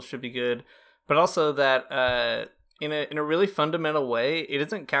individuals should be good, but also that in a really fundamental way, it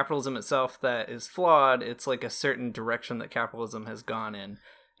isn't capitalism itself that is flawed. It's like a certain direction that capitalism has gone in,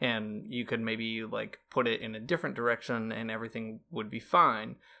 and you could maybe like put it in a different direction and everything would be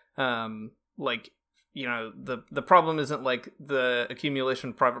fine. The problem isn't like the accumulation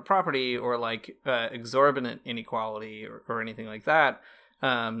of private property or like exorbitant inequality or anything like that.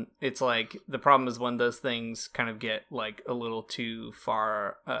 It's like the problem is when those things kind of get like a little too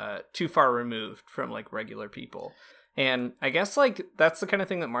far removed from like regular people. And I guess like that's the kind of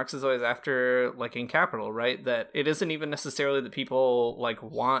thing that Marx is always after, like in Capital, right? That it isn't even necessarily that people like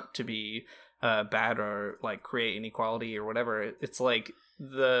want to be bad or like create inequality or whatever. It's like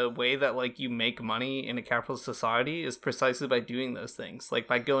the way that like you make money in a capitalist society is precisely by doing those things, like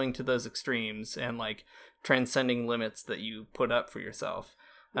by going to those extremes and like transcending limits that you put up for yourself.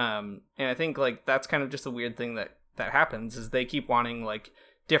 And I think like that's kind of just a weird thing that happens, is they keep wanting like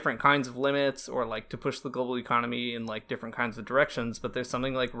different kinds of limits or like to push the global economy in like different kinds of directions, but there's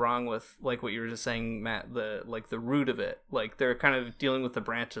something like wrong with like what you were just saying, Matt, the root of it. Like they're kind of dealing with the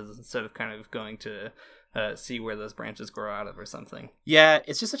branches instead of kind of going to see where those branches grow out of or something. Yeah,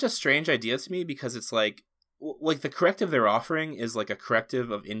 it's just such a strange idea to me, because it's like the corrective they're offering is like a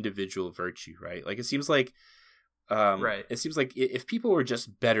corrective of individual virtue, right? Like it seems like right. It seems like if people were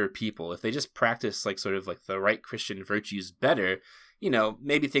just better people, if they just practice like sort of like the right Christian virtues better,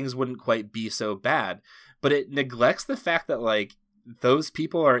 maybe things wouldn't quite be so bad. But it neglects the fact that like those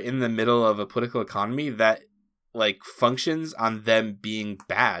people are in the middle of a political economy that like functions on them being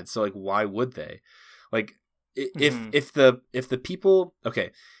bad. So like, why would they? Like if the people,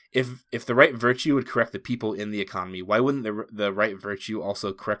 okay, if the right virtue would correct the people in the economy, why wouldn't the right virtue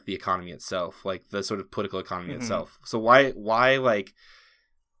also correct the economy itself, like the sort of political economy itself? So why like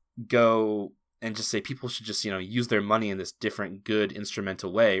go and just say people should just use their money in this different good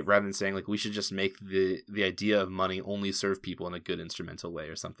instrumental way, rather than saying like we should just make the idea of money only serve people in a good instrumental way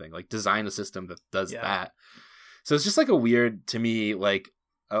or something, like design a system that does that. So it's just like a weird, to me, like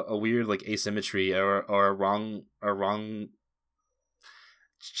a weird like asymmetry or a wrong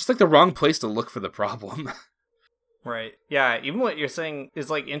just like the wrong place to look for the problem. Right. Yeah, even what you're saying is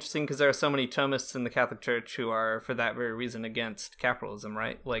like interesting, because there are so many Thomists in the Catholic Church who are for that very reason against capitalism,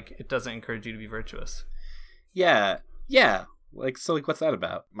 right? Like it doesn't encourage you to be virtuous. Yeah. Like, so like what's that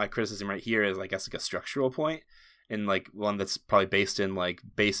about? My criticism right here is I guess like a structural point, and like one that's probably based in like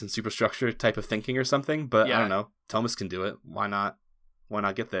base and superstructure type of thinking or something, but I don't know. Thomas can do it. Why not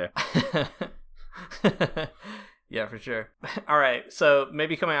get there? Yeah, for sure. All right, so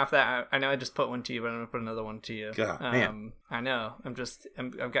maybe coming off that, I know I just put one to you, but I'm gonna put another one to you. God, man. I know. I've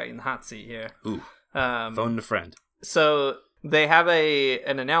got you in the hot seat here. Ooh. Phone a friend. So they have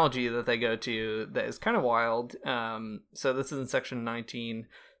an analogy that they go to that is kind of wild. So this is in section 19.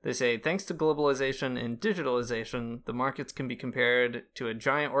 They say, thanks to globalization and digitalization, the markets can be compared to a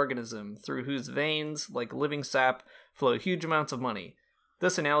giant organism through whose veins, like living sap, flow huge amounts of money.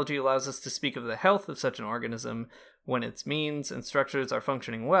 This analogy allows us to speak of the health of such an organism when its means and structures are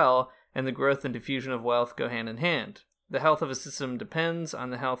functioning well, and the growth and diffusion of wealth go hand in hand. The health of a system depends on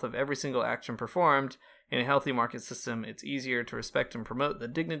the health of every single action performed, In a healthy market system, it's easier to respect and promote the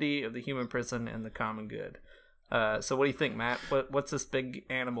dignity of the human person and the common good. So what do you think, Matt? What's this big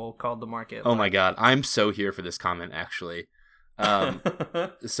animal called the market? Oh my God, I'm so here for this comment, actually.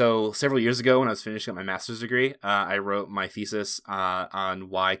 So several years ago when I was finishing up my master's degree, I wrote my thesis on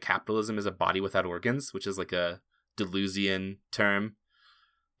why capitalism is a body without organs, which is like a Deleuzian term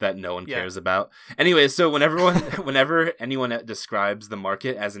that no one cares about. Anyway, so whenever anyone describes the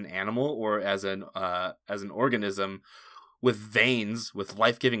market as an animal or as an organism with veins, with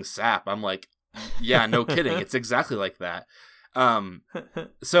life-giving sap, I'm like, yeah, no kidding. It's exactly like that.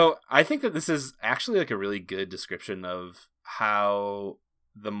 So I think that this is actually like a really good description of how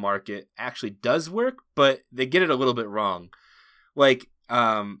the market actually does work, but they get it a little bit wrong. Like,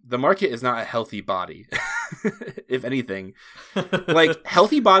 the market is not a healthy body. If anything, like,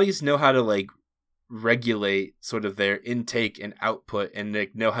 healthy bodies know how to like regulate sort of their intake and output, and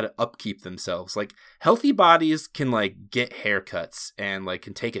like know how to upkeep themselves. Like, healthy bodies can like get haircuts and like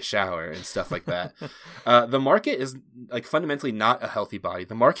can take a shower and stuff like that. The market is like fundamentally not a healthy body.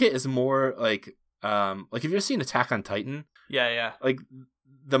 The market is more like have you ever seen Attack on Titan? Yeah. Like,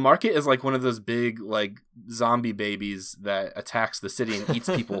 the market is like one of those big like zombie babies that attacks the city and eats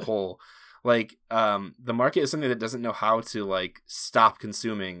people whole. Like, the market is something that doesn't know how to like stop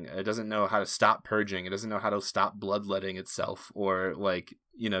consuming. It doesn't know how to stop purging. It doesn't know how to stop bloodletting itself, or like,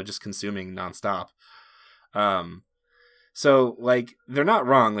 just consuming nonstop. So like, they're not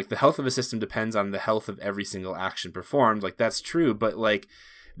wrong. Like, the health of a system depends on the health of every single action performed. Like, that's true. But like,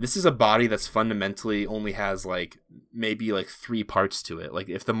 this is a body that's fundamentally only has like maybe like 3 parts to it. Like,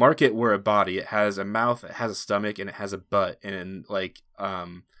 if the market were a body, it has a mouth, it has a stomach, and it has a butt, and like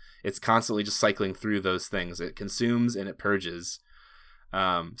it's constantly just cycling through those things. It consumes and it purges.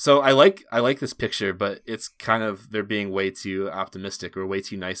 So I like this picture, but it's kind of, they're being way too optimistic or way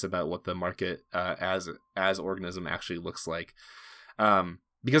too nice about what the market as organism actually looks like.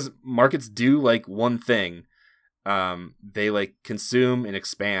 Because markets do like one thing. They like consume and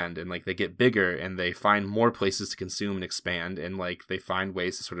expand, and like they get bigger and they find more places to consume and expand, and like they find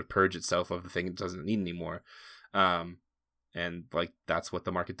ways to sort of purge itself of the thing it doesn't need anymore. And like, that's what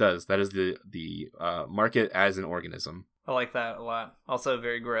the market does. That is the market as an organism. I like that a lot. Also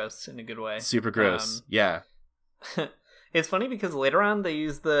very gross in a good way. Super gross. Yeah. It's funny because later on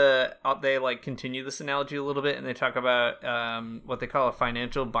they like continue this analogy a little bit, and they talk about what they call a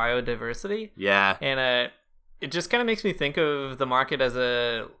financial biodiversity. Yeah. And it just kind of makes me think of the market as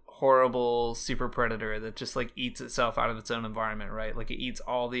a horrible super predator that just like eats itself out of its own environment, right? Like, it eats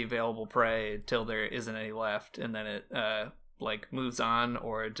all the available prey till there isn't any left, and then it like moves on,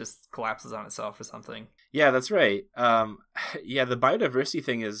 or it just collapses on itself or something. Yeah, that's right. Yeah, the biodiversity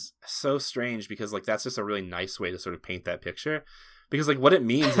thing is so strange because like, that's just a really nice way to sort of paint that picture, because like, what it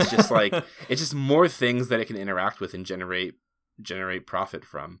means is just like, it's just more things that it can interact with and generate profit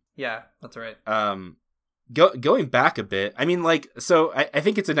from. Yeah, that's right. Going back a bit, I mean, like, so I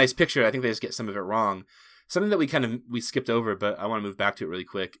think it's a nice picture. I think they just get some of it wrong. Something that we skipped over, but I want to move back to it really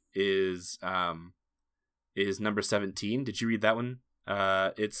quick, is number 17. Did you read that one?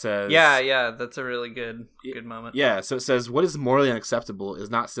 It says... Yeah, that's a really good moment. Yeah, so it says, what is morally unacceptable is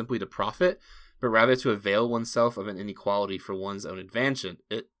not simply to profit, but rather to avail oneself of an inequality for one's own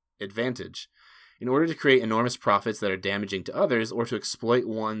advantage. In order to create enormous profits that are damaging to others, or to exploit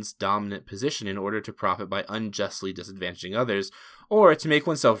one's dominant position in order to profit by unjustly disadvantaging others, or to make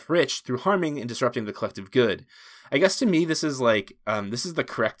oneself rich through harming and disrupting the collective good. I guess to me, this is like, this is the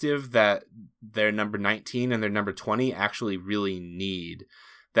corrective that their number 19 and their number 20 actually really need.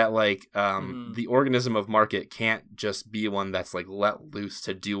 That like, the organism of market can't just be one that's like let loose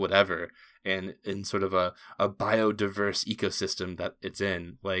to do whatever, and in sort of a biodiverse ecosystem that it's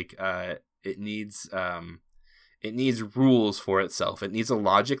in. Like, it needs rules for itself. It needs a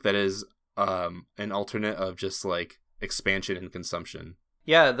logic that is an alternate of just like expansion and consumption.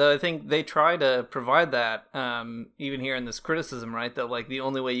 Yeah, though I think they try to provide that, even here in this criticism, right? That like, the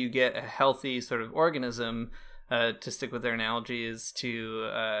only way you get a healthy sort of organism, to stick with their analogy, is to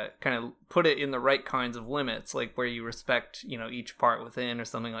kind of put it in the right kinds of limits, like where you respect, each part within or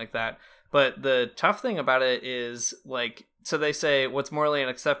something like that. But the tough thing about it is, like, so they say what's morally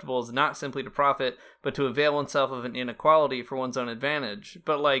unacceptable is not simply to profit, but to avail oneself of an inequality for one's own advantage.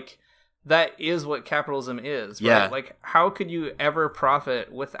 But, like, that is what capitalism is, right? Yeah. Like, how could you ever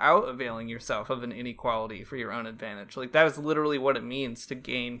profit without availing yourself of an inequality for your own advantage? Like, that is literally what it means to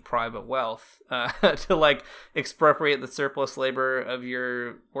gain private wealth, to, like, expropriate the surplus labor of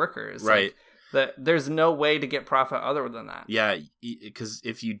your workers. Right. Like, that there's no way to get profit other than that. Yeah, because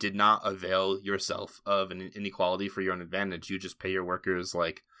if you did not avail yourself of an inequality for your own advantage, you just pay your workers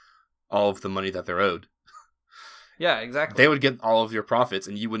like all of the money that they're owed. Yeah, exactly. They would get all of your profits,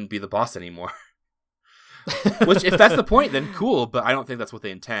 and you wouldn't be the boss anymore. Which, if that's the point, then cool. But I don't think that's what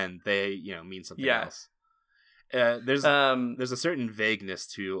they intend. They, mean something else. There's a certain vagueness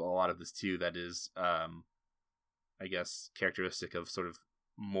to a lot of this too that is, I guess, characteristic of sort of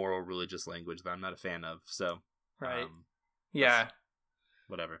moral religious language that I'm not a fan of. So, right, yeah,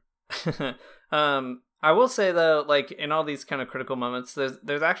 whatever. I will say though, like in all these kind of critical moments,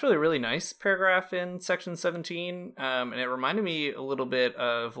 there's actually a really nice paragraph in section 17, and it reminded me a little bit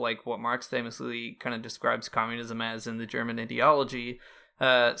of like what Marx famously kind of describes communism as in the German ideology.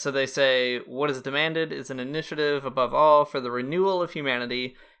 So they say, what is demanded is an initiative above all for the renewal of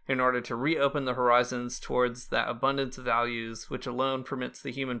humanity in order to reopen the horizons towards that abundance of values which alone permits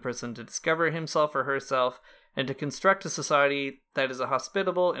the human person to discover himself or herself and to construct a society that is a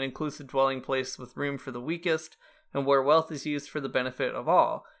hospitable and inclusive dwelling place with room for the weakest and where wealth is used for the benefit of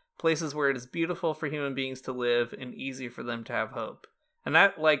all, places where it is beautiful for human beings to live and easy for them to have hope. And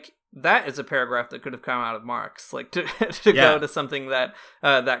that is a paragraph that could have come out of Marx, like to go to something that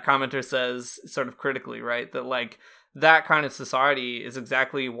that commenter says sort of critically, right? That like that kind of society is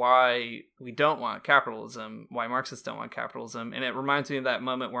exactly why we don't want capitalism, why Marxists don't want capitalism. And it reminds me of that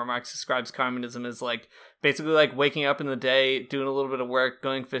moment where Marx describes communism as like basically like waking up in the day, doing a little bit of work,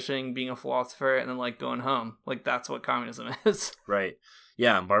 going fishing, being a philosopher, and then like going home. Like that's what communism is. Right.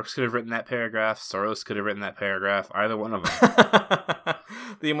 Yeah, Marx could have written that paragraph. Soros could have written that paragraph. Either one of them.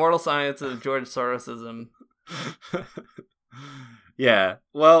 The immortal science of George Sorosism. Yeah.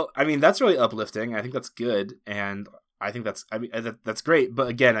 Well, I mean, that's really uplifting. I think that's good, and I think that's great. But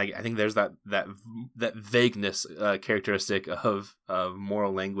again, I think there's that vagueness characteristic of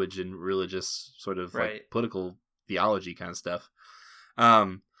moral language and religious sort of like political theology kind of stuff.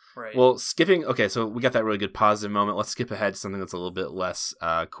 Right. Well, okay, so we got that really good positive moment. Let's skip ahead to something that's a little bit less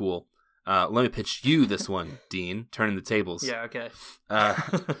cool. Let me pitch you this one, Dean. Turning the tables. Yeah, okay.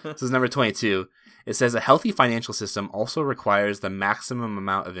 This is number 22. It says, a healthy financial system also requires the maximum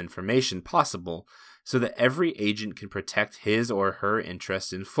amount of information possible so that every agent can protect his or her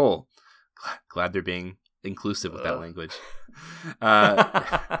interest in full. Glad they're being inclusive with that language.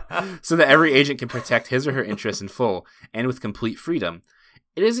 So that every agent can protect his or her interest in full and with complete freedom.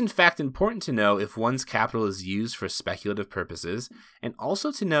 It is in fact important to know if one's capital is used for speculative purposes, and also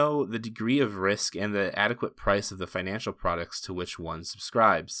to know the degree of risk and the adequate price of the financial products to which one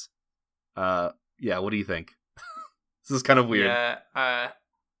subscribes. Yeah, what do you think? This is kind of weird. Yeah,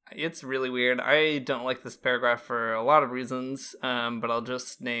 it's really weird. I don't like this paragraph for a lot of reasons, but I'll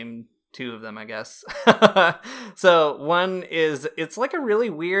just name two of them, I guess. So one is, it's like a really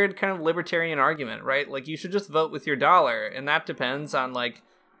weird kind of libertarian argument, right? Like you should just vote with your dollar, and that depends on like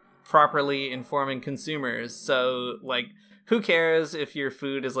properly informing consumers. So like, who cares if your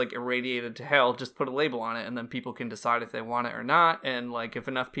food is like irradiated to hell? Just put a label on it, and then people can decide if they want it or not. And like, if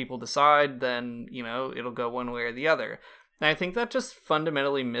enough people decide, then it'll go one way or the other. And I think that just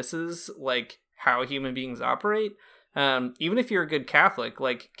fundamentally misses like how human beings operate. Even if you're a good Catholic,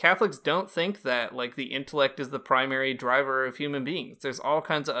 like Catholics don't think that like the intellect is the primary driver of human beings. There's all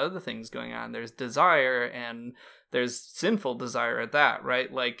kinds of other things going on. There's desire, and there's sinful desire at that,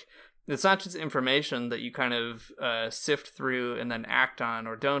 right? Like it's not just information that you kind of sift through and then act on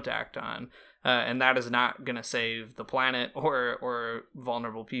or don't act on. And that is not going to save the planet or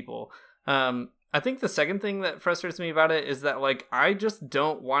vulnerable people. I think the second thing that frustrates me about it is that, like, I just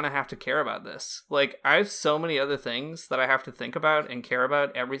don't want to have to care about this. Like, I have so many other things that I have to think about and care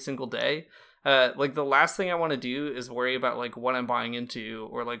about every single day. Like, the last thing I want to do is worry about, like, what I'm buying into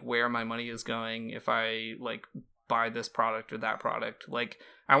or, like, where my money is going if I, like, buy this product or that product. Like,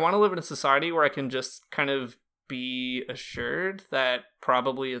 I want to live in a society where I can just kind of be assured that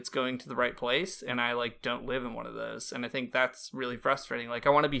probably it's going to the right place, and I like don't live in one of those. And I think that's really frustrating. Like I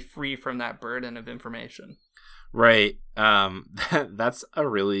want to be free from that burden of information. Right. That's a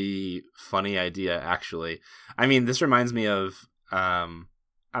really funny idea, actually. I mean, this reminds me of I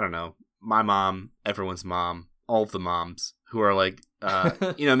don't know, my mom, everyone's mom, all of the moms who are like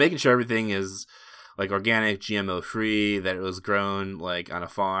making sure everything is like organic, GMO free, that it was grown like on a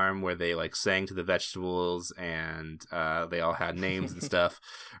farm where they like sang to the vegetables and they all had names and stuff,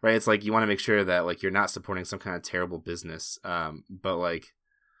 right? It's like you want to make sure that like you're not supporting some kind of terrible business, but like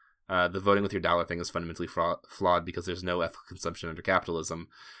the voting with your dollar thing is fundamentally flawed because there's no ethical consumption under capitalism.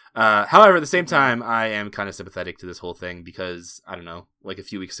 However, at the same time, I am kind of sympathetic to this whole thing because, I don't know, like a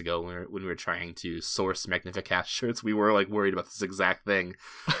few weeks ago when we were trying to source Magnificast shirts, we were like worried about this exact thing.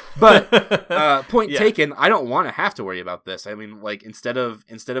 But point taken, I don't want to have to worry about this. I mean, like instead of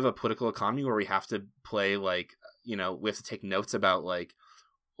a political economy where we have to play like, we have to take notes about like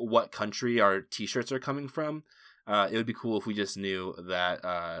what country our t-shirts are coming from. It would be cool if we just knew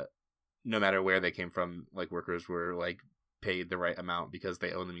that no matter where they came from, like workers were like paid the right amount because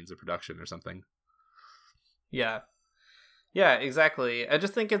they own the means of production or something. Yeah. Yeah, exactly. I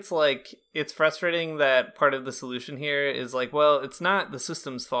just think it's like, it's frustrating that part of the solution here is like, well, it's not the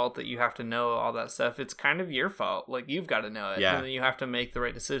system's fault that you have to know all that stuff. It's kind of your fault. Like, you've got to know it. Yeah. And then you have to make the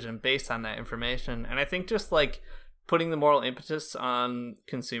right decision based on that information. And I think just like putting the moral impetus on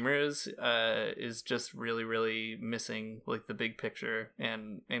consumers is just really, really missing like the big picture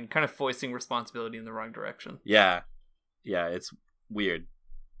and kind of foisting responsibility in the wrong direction. Yeah. Yeah, it's weird.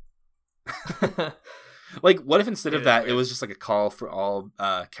 Like, what if instead of that, it was just like a call for all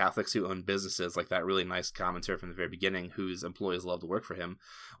Catholics who own businesses, like that really nice commentator from the very beginning, whose employees love to work for him?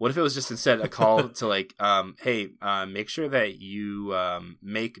 What if it was just instead a call to like, hey, make sure that you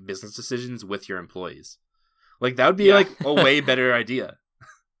make business decisions with your employees? Like, that would be like a way better idea.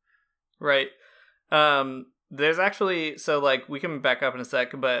 Right. There's actually, so like we can back up in a sec,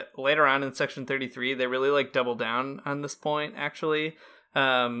 but later on in section 33, they really like double down on this point actually.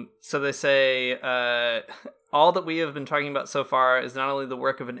 So they say, all that we have been talking about so far is not only the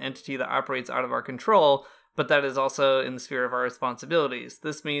work of an entity that operates out of our control, but that is also in the sphere of our responsibilities.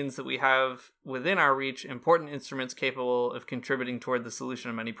 This means that we have within our reach important instruments capable of contributing toward the solution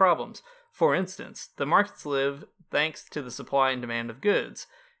of many problems. For instance, the markets live thanks to the supply and demand of goods.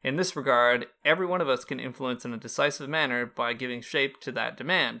 In this regard, every one of us can influence in a decisive manner by giving shape to that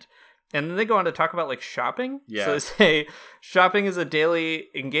demand. And then they go on to talk about like shopping. Yeah. So they say shopping is a daily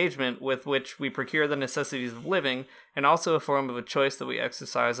engagement with which we procure the necessities of living, and also a form of a choice that we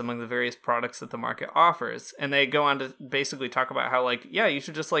exercise among the various products that the market offers. And they go on to basically talk about how like, yeah, you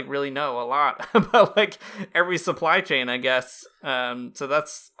should just like really know a lot about like every supply chain, I guess. So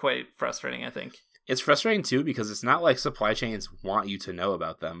that's quite frustrating, I think. It's frustrating too because it's not like supply chains want you to know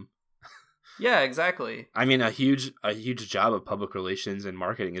about them. Yeah, exactly. I mean, a huge job of public relations and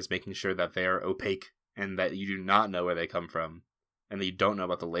marketing is making sure that they are opaque and that you do not know where they come from and that you don't know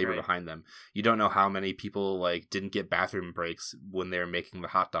about the labor behind them. You don't know how many people like didn't get bathroom breaks when they were making the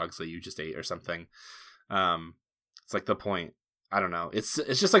hot dogs that you just ate or something. It's like the point. I don't know. It's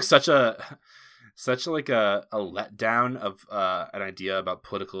just like such a letdown of an idea about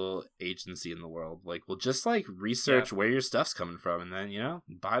political agency in the world. Like, well, just like research where your stuff's coming from and then, you know,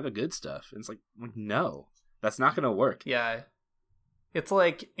 buy the good stuff. And it's like, no, that's not going to work. Yeah. It's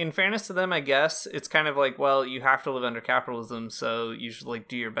like, in fairness to them, I guess, it's kind of like, well, you have to live under capitalism, so you should like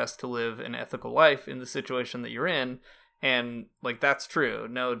do your best to live an ethical life in the situation that you're in. And like, that's true.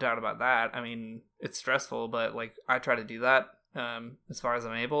 No doubt about that. I mean, it's stressful, but like, I try to do that. As far as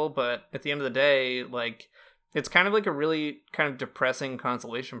I'm able, but at the end of the day, like, it's kind of like a really kind of depressing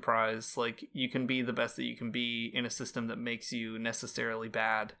consolation prize. Like, you can be the best that you can be in a system that makes you necessarily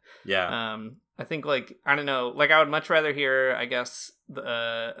bad. Yeah. I think, like, I don't know, like, I would much rather hear, I guess,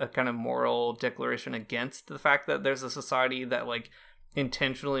 a kind of moral declaration against the fact that there's a society that, like,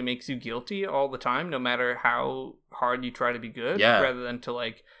 intentionally makes you guilty all the time, no matter how hard you try to be good, rather than to,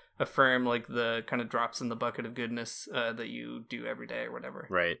 like, affirm like the kind of drops in the bucket of goodness that you do every day or whatever.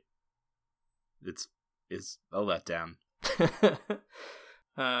 Right. It's a letdown.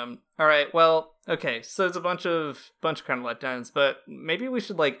 All right. Well, okay. So there's a bunch of kind of letdowns, but maybe we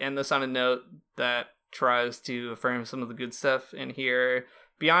should like end this on a note that tries to affirm some of the good stuff in here.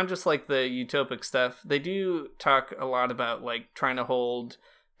 Beyond just like the utopic stuff, they do talk a lot about like trying to hold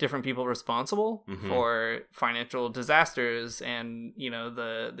different people responsible for financial disasters and, you know,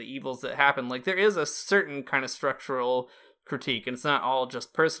 the evils that happen. Like, there is a certain kind of structural critique, and it's not all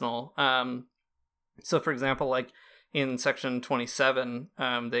just personal. So for example, like in section 27,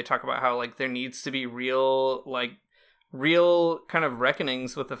 they talk about how like there needs to be real kind of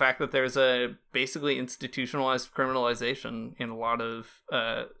reckonings with the fact that there's a basically institutionalized criminalization in a lot of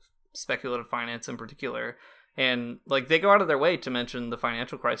speculative finance in particular. And like they go out of their way to mention the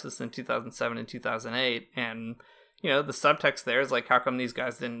financial crisis in 2007 and 2008, and you know the subtext there is like, how come these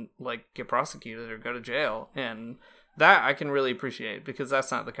guys didn't like get prosecuted or go to jail? And that I can really appreciate, because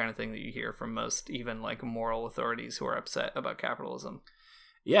that's not the kind of thing that you hear from most even like moral authorities who are upset about capitalism.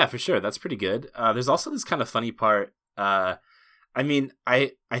 Yeah, for sure, that's pretty good. There's also this kind of funny part. I mean,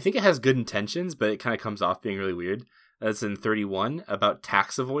 I think it has good intentions, but it kind of comes off being really weird. That's in 31 about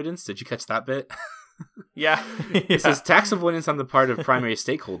tax avoidance. Did you catch that bit? Yeah. It says tax avoidance on the part of primary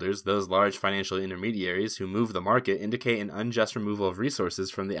stakeholders, those large financial intermediaries who move the market, indicate an unjust removal of resources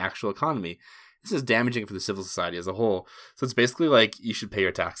from the actual economy. This is damaging for the civil society as a whole. So it's basically like you should pay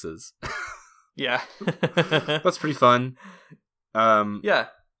your taxes. Yeah. That's pretty fun. Yeah.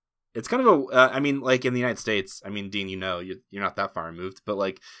 it's kind of a, I mean, like in the United States, I mean, Dean, you're not that far removed, but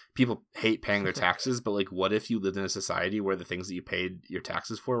like people hate paying their taxes. But like, what if you lived in a society where the things that you paid your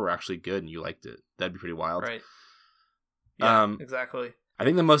taxes for were actually good and you liked it? That'd be pretty wild. Right. Yeah, exactly. I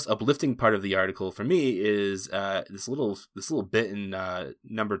think the most uplifting part of the article for me is this little bit in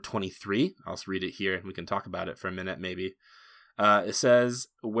number 23. I'll just read it here and we can talk about it for a minute, maybe. It says,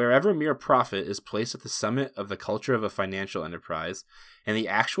 wherever mere profit is placed at the summit of the culture of a financial enterprise and the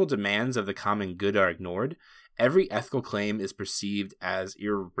actual demands of the common good are ignored, every ethical claim is perceived as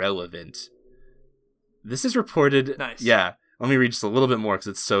irrelevant. This is reported... Nice. Yeah, let me read just a little bit more because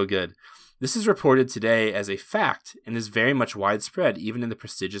it's so good. This is reported today as a fact and is very much widespread, even in the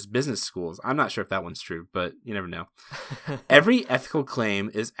prestigious business schools. I'm not sure if that one's true, but you never know. Every ethical claim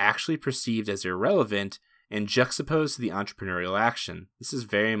is actually perceived as irrelevant and juxtaposed to the entrepreneurial action. This is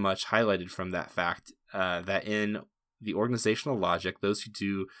very much highlighted from that fact that in the organizational logic, those who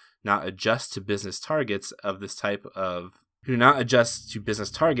do not adjust to business targets of this type are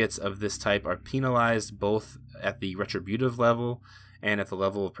penalized both at the retributive level and at the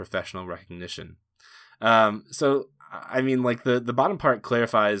level of professional recognition. So, I mean, like the bottom part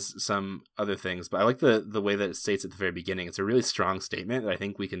clarifies some other things, but I like the way that it states at the very beginning. It's a really strong statement that I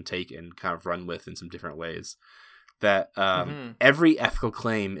think we can take and kind of run with in some different ways. That every ethical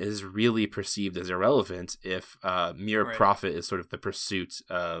claim is really perceived as irrelevant if mere profit is sort of the pursuit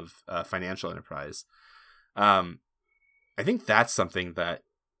of financial enterprise. I think that's something that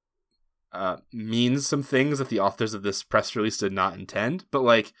means some things that the authors of this press release did not intend, but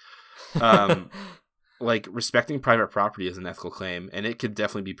like respecting private property is an ethical claim, and it could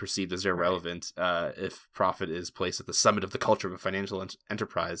definitely be perceived as irrelevant if profit is placed at the summit of the culture of a financial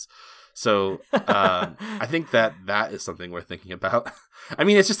enterprise. So I think that is something worth thinking about. I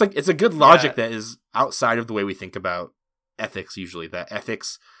mean, it's just like, it's a good logic that is outside of the way we think about ethics usually, that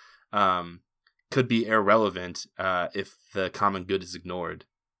ethics could be irrelevant if the common good is ignored.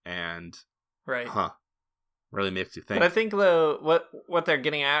 And really makes you think. But I think though what they're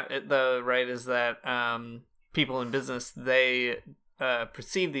getting at though, right, is that people in business, they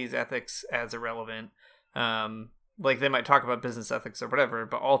perceive these ethics as irrelevant. Like they might talk about business ethics or whatever,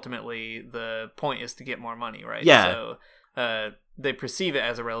 but ultimately the point is to get more money, right? Yeah. So they perceive it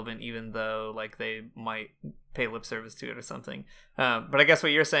as irrelevant, even though like they might pay lip service to it or something. But I guess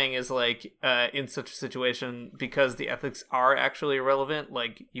what you're saying is like in such a situation, because the ethics are actually irrelevant,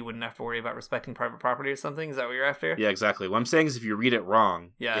 like you wouldn't have to worry about respecting private property or something. Is that what you're after? Yeah, exactly. What I'm saying is if you read it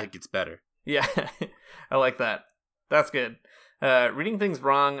wrong, it gets better. Yeah, I like that. That's good. Reading things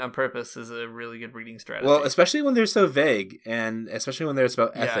wrong on purpose is a really good reading strategy. Well, especially when they're so vague, and especially when there's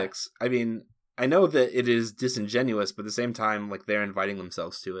about ethics. I mean, I know that it is disingenuous, but at the same time, like they're inviting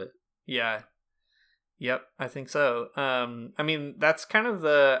themselves to it. Yeah. Yep, I think so. I mean, that's kind of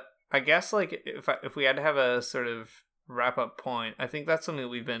the, I guess, like if we had to have a sort of wrap up point, I think that's something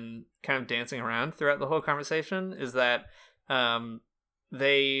we've been kind of dancing around throughout the whole conversation, is that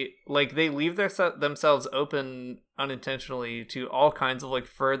they leave themselves open unintentionally to all kinds of like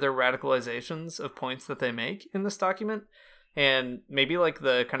further radicalizations of points that they make in this document. And maybe like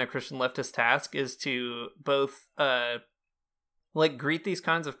the kind of Christian leftist task is to both like greet these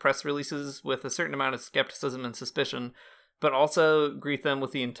kinds of press releases with a certain amount of skepticism and suspicion, but also greet them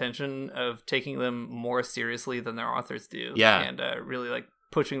with the intention of taking them more seriously than their authors do. Yeah. And really like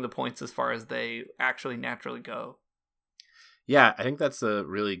pushing the points as far as they actually naturally go. Yeah, I think that's a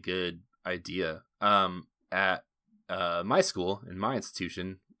really good idea. At my school, in my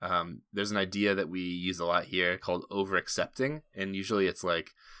institution, there's an idea that we use a lot here called over-accepting. And usually it's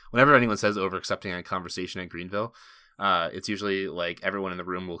like, whenever anyone says over-accepting in a conversation at Greenville, it's usually like everyone in the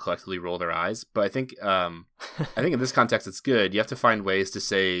room will collectively roll their eyes. But I think in this context, it's good. You have to find ways to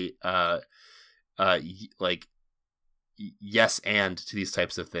say like yes and to these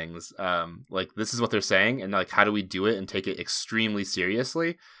types of things. Like this is what they're saying, and like how do we do it and take it extremely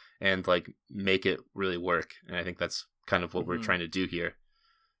seriously and like make it really work. And I think that's kind of what we're trying to do here.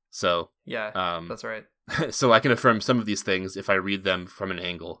 So yeah, that's right. So I can affirm some of these things if I read them from an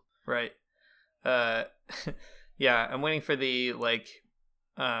angle. Right. Yeah, I'm waiting for the like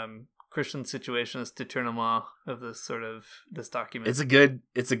Christian situationist détournement of this document. It's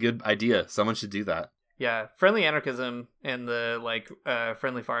a good idea. Someone should do that. Yeah, Friendly Anarchism and the like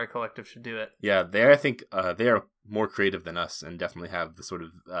Friendly Fire Collective should do it. Yeah, I think they are more creative than us and definitely have the sort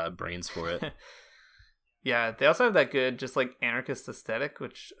of brains for it. Yeah, they also have that good just like anarchist aesthetic,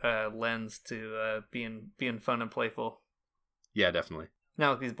 which lends to being fun and playful. Yeah, definitely.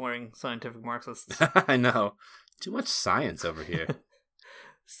 Not like these boring scientific Marxists. I know. Too much science over here.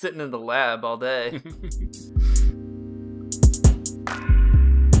 Sitting in the lab all day.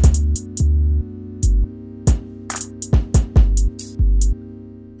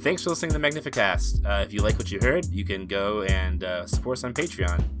 thanks for listening to the Magnificast. If you like what you heard, you can go and support us on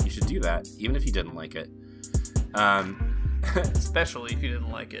Patreon. You should do that, even if you didn't like it. Especially if you didn't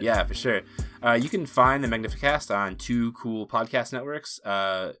like it. Yeah, for sure. You can find the Magnificast on two cool podcast networks.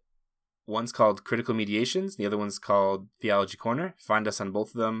 One's called Critical Mediations. The other one's called Theology Corner. Find us on both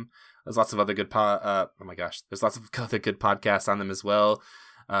of them. There's lots of other good there's lots of other good podcasts on them as well.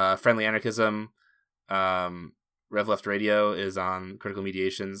 Friendly Anarchism, Rev Left Radio is on Critical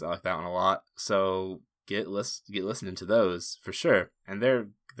Mediations. I like that one a lot. So get listening to those for sure. And they're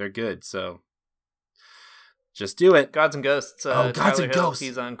good. So just do it. Gods and Ghosts. Gods Tyler and Hill, Ghosts.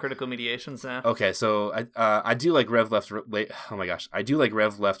 He's on Critical Mediations now. Okay, so I do like Rev Left. Oh my gosh, I do like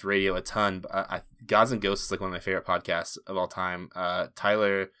Rev Left Radio a ton. But Gods and Ghosts is like one of my favorite podcasts of all time.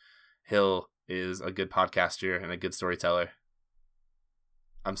 Tyler Hill is a good podcaster and a good storyteller.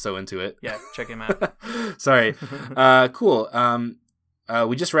 I'm so into it. Yeah, check him out. Sorry. Cool.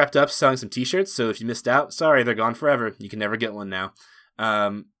 We just wrapped up selling some t-shirts, so if you missed out, sorry, they're gone forever. You can never get one now.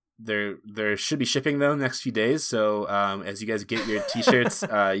 There should be shipping though next few days, so as you guys get your t-shirts,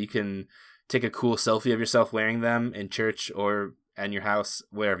 you can take a cool selfie of yourself wearing them in church or in your house,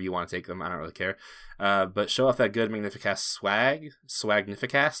 wherever you want to take them. I don't really care. But show off that good Magnificast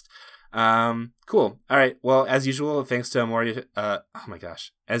swagnificast. Cool. All right. Well, as usual, thanks to Amoria.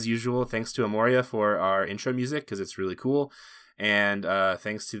 As usual, thanks to Amoria for our intro music because it's really cool, and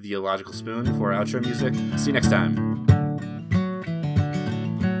thanks to the Illogical Spoon for our outro music. See you next time.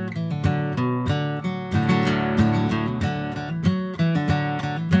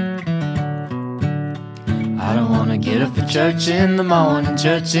 I don't wanna get up for church in the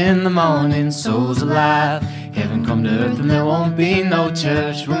morning, souls alive. Heaven come to earth and there won't be no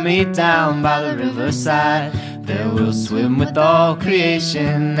church. We'll meet down by the riverside. There we'll swim with all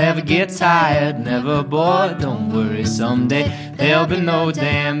creation. Never get tired, never bored. Don't worry, someday there'll be no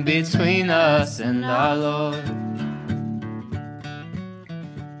dam between us and our Lord.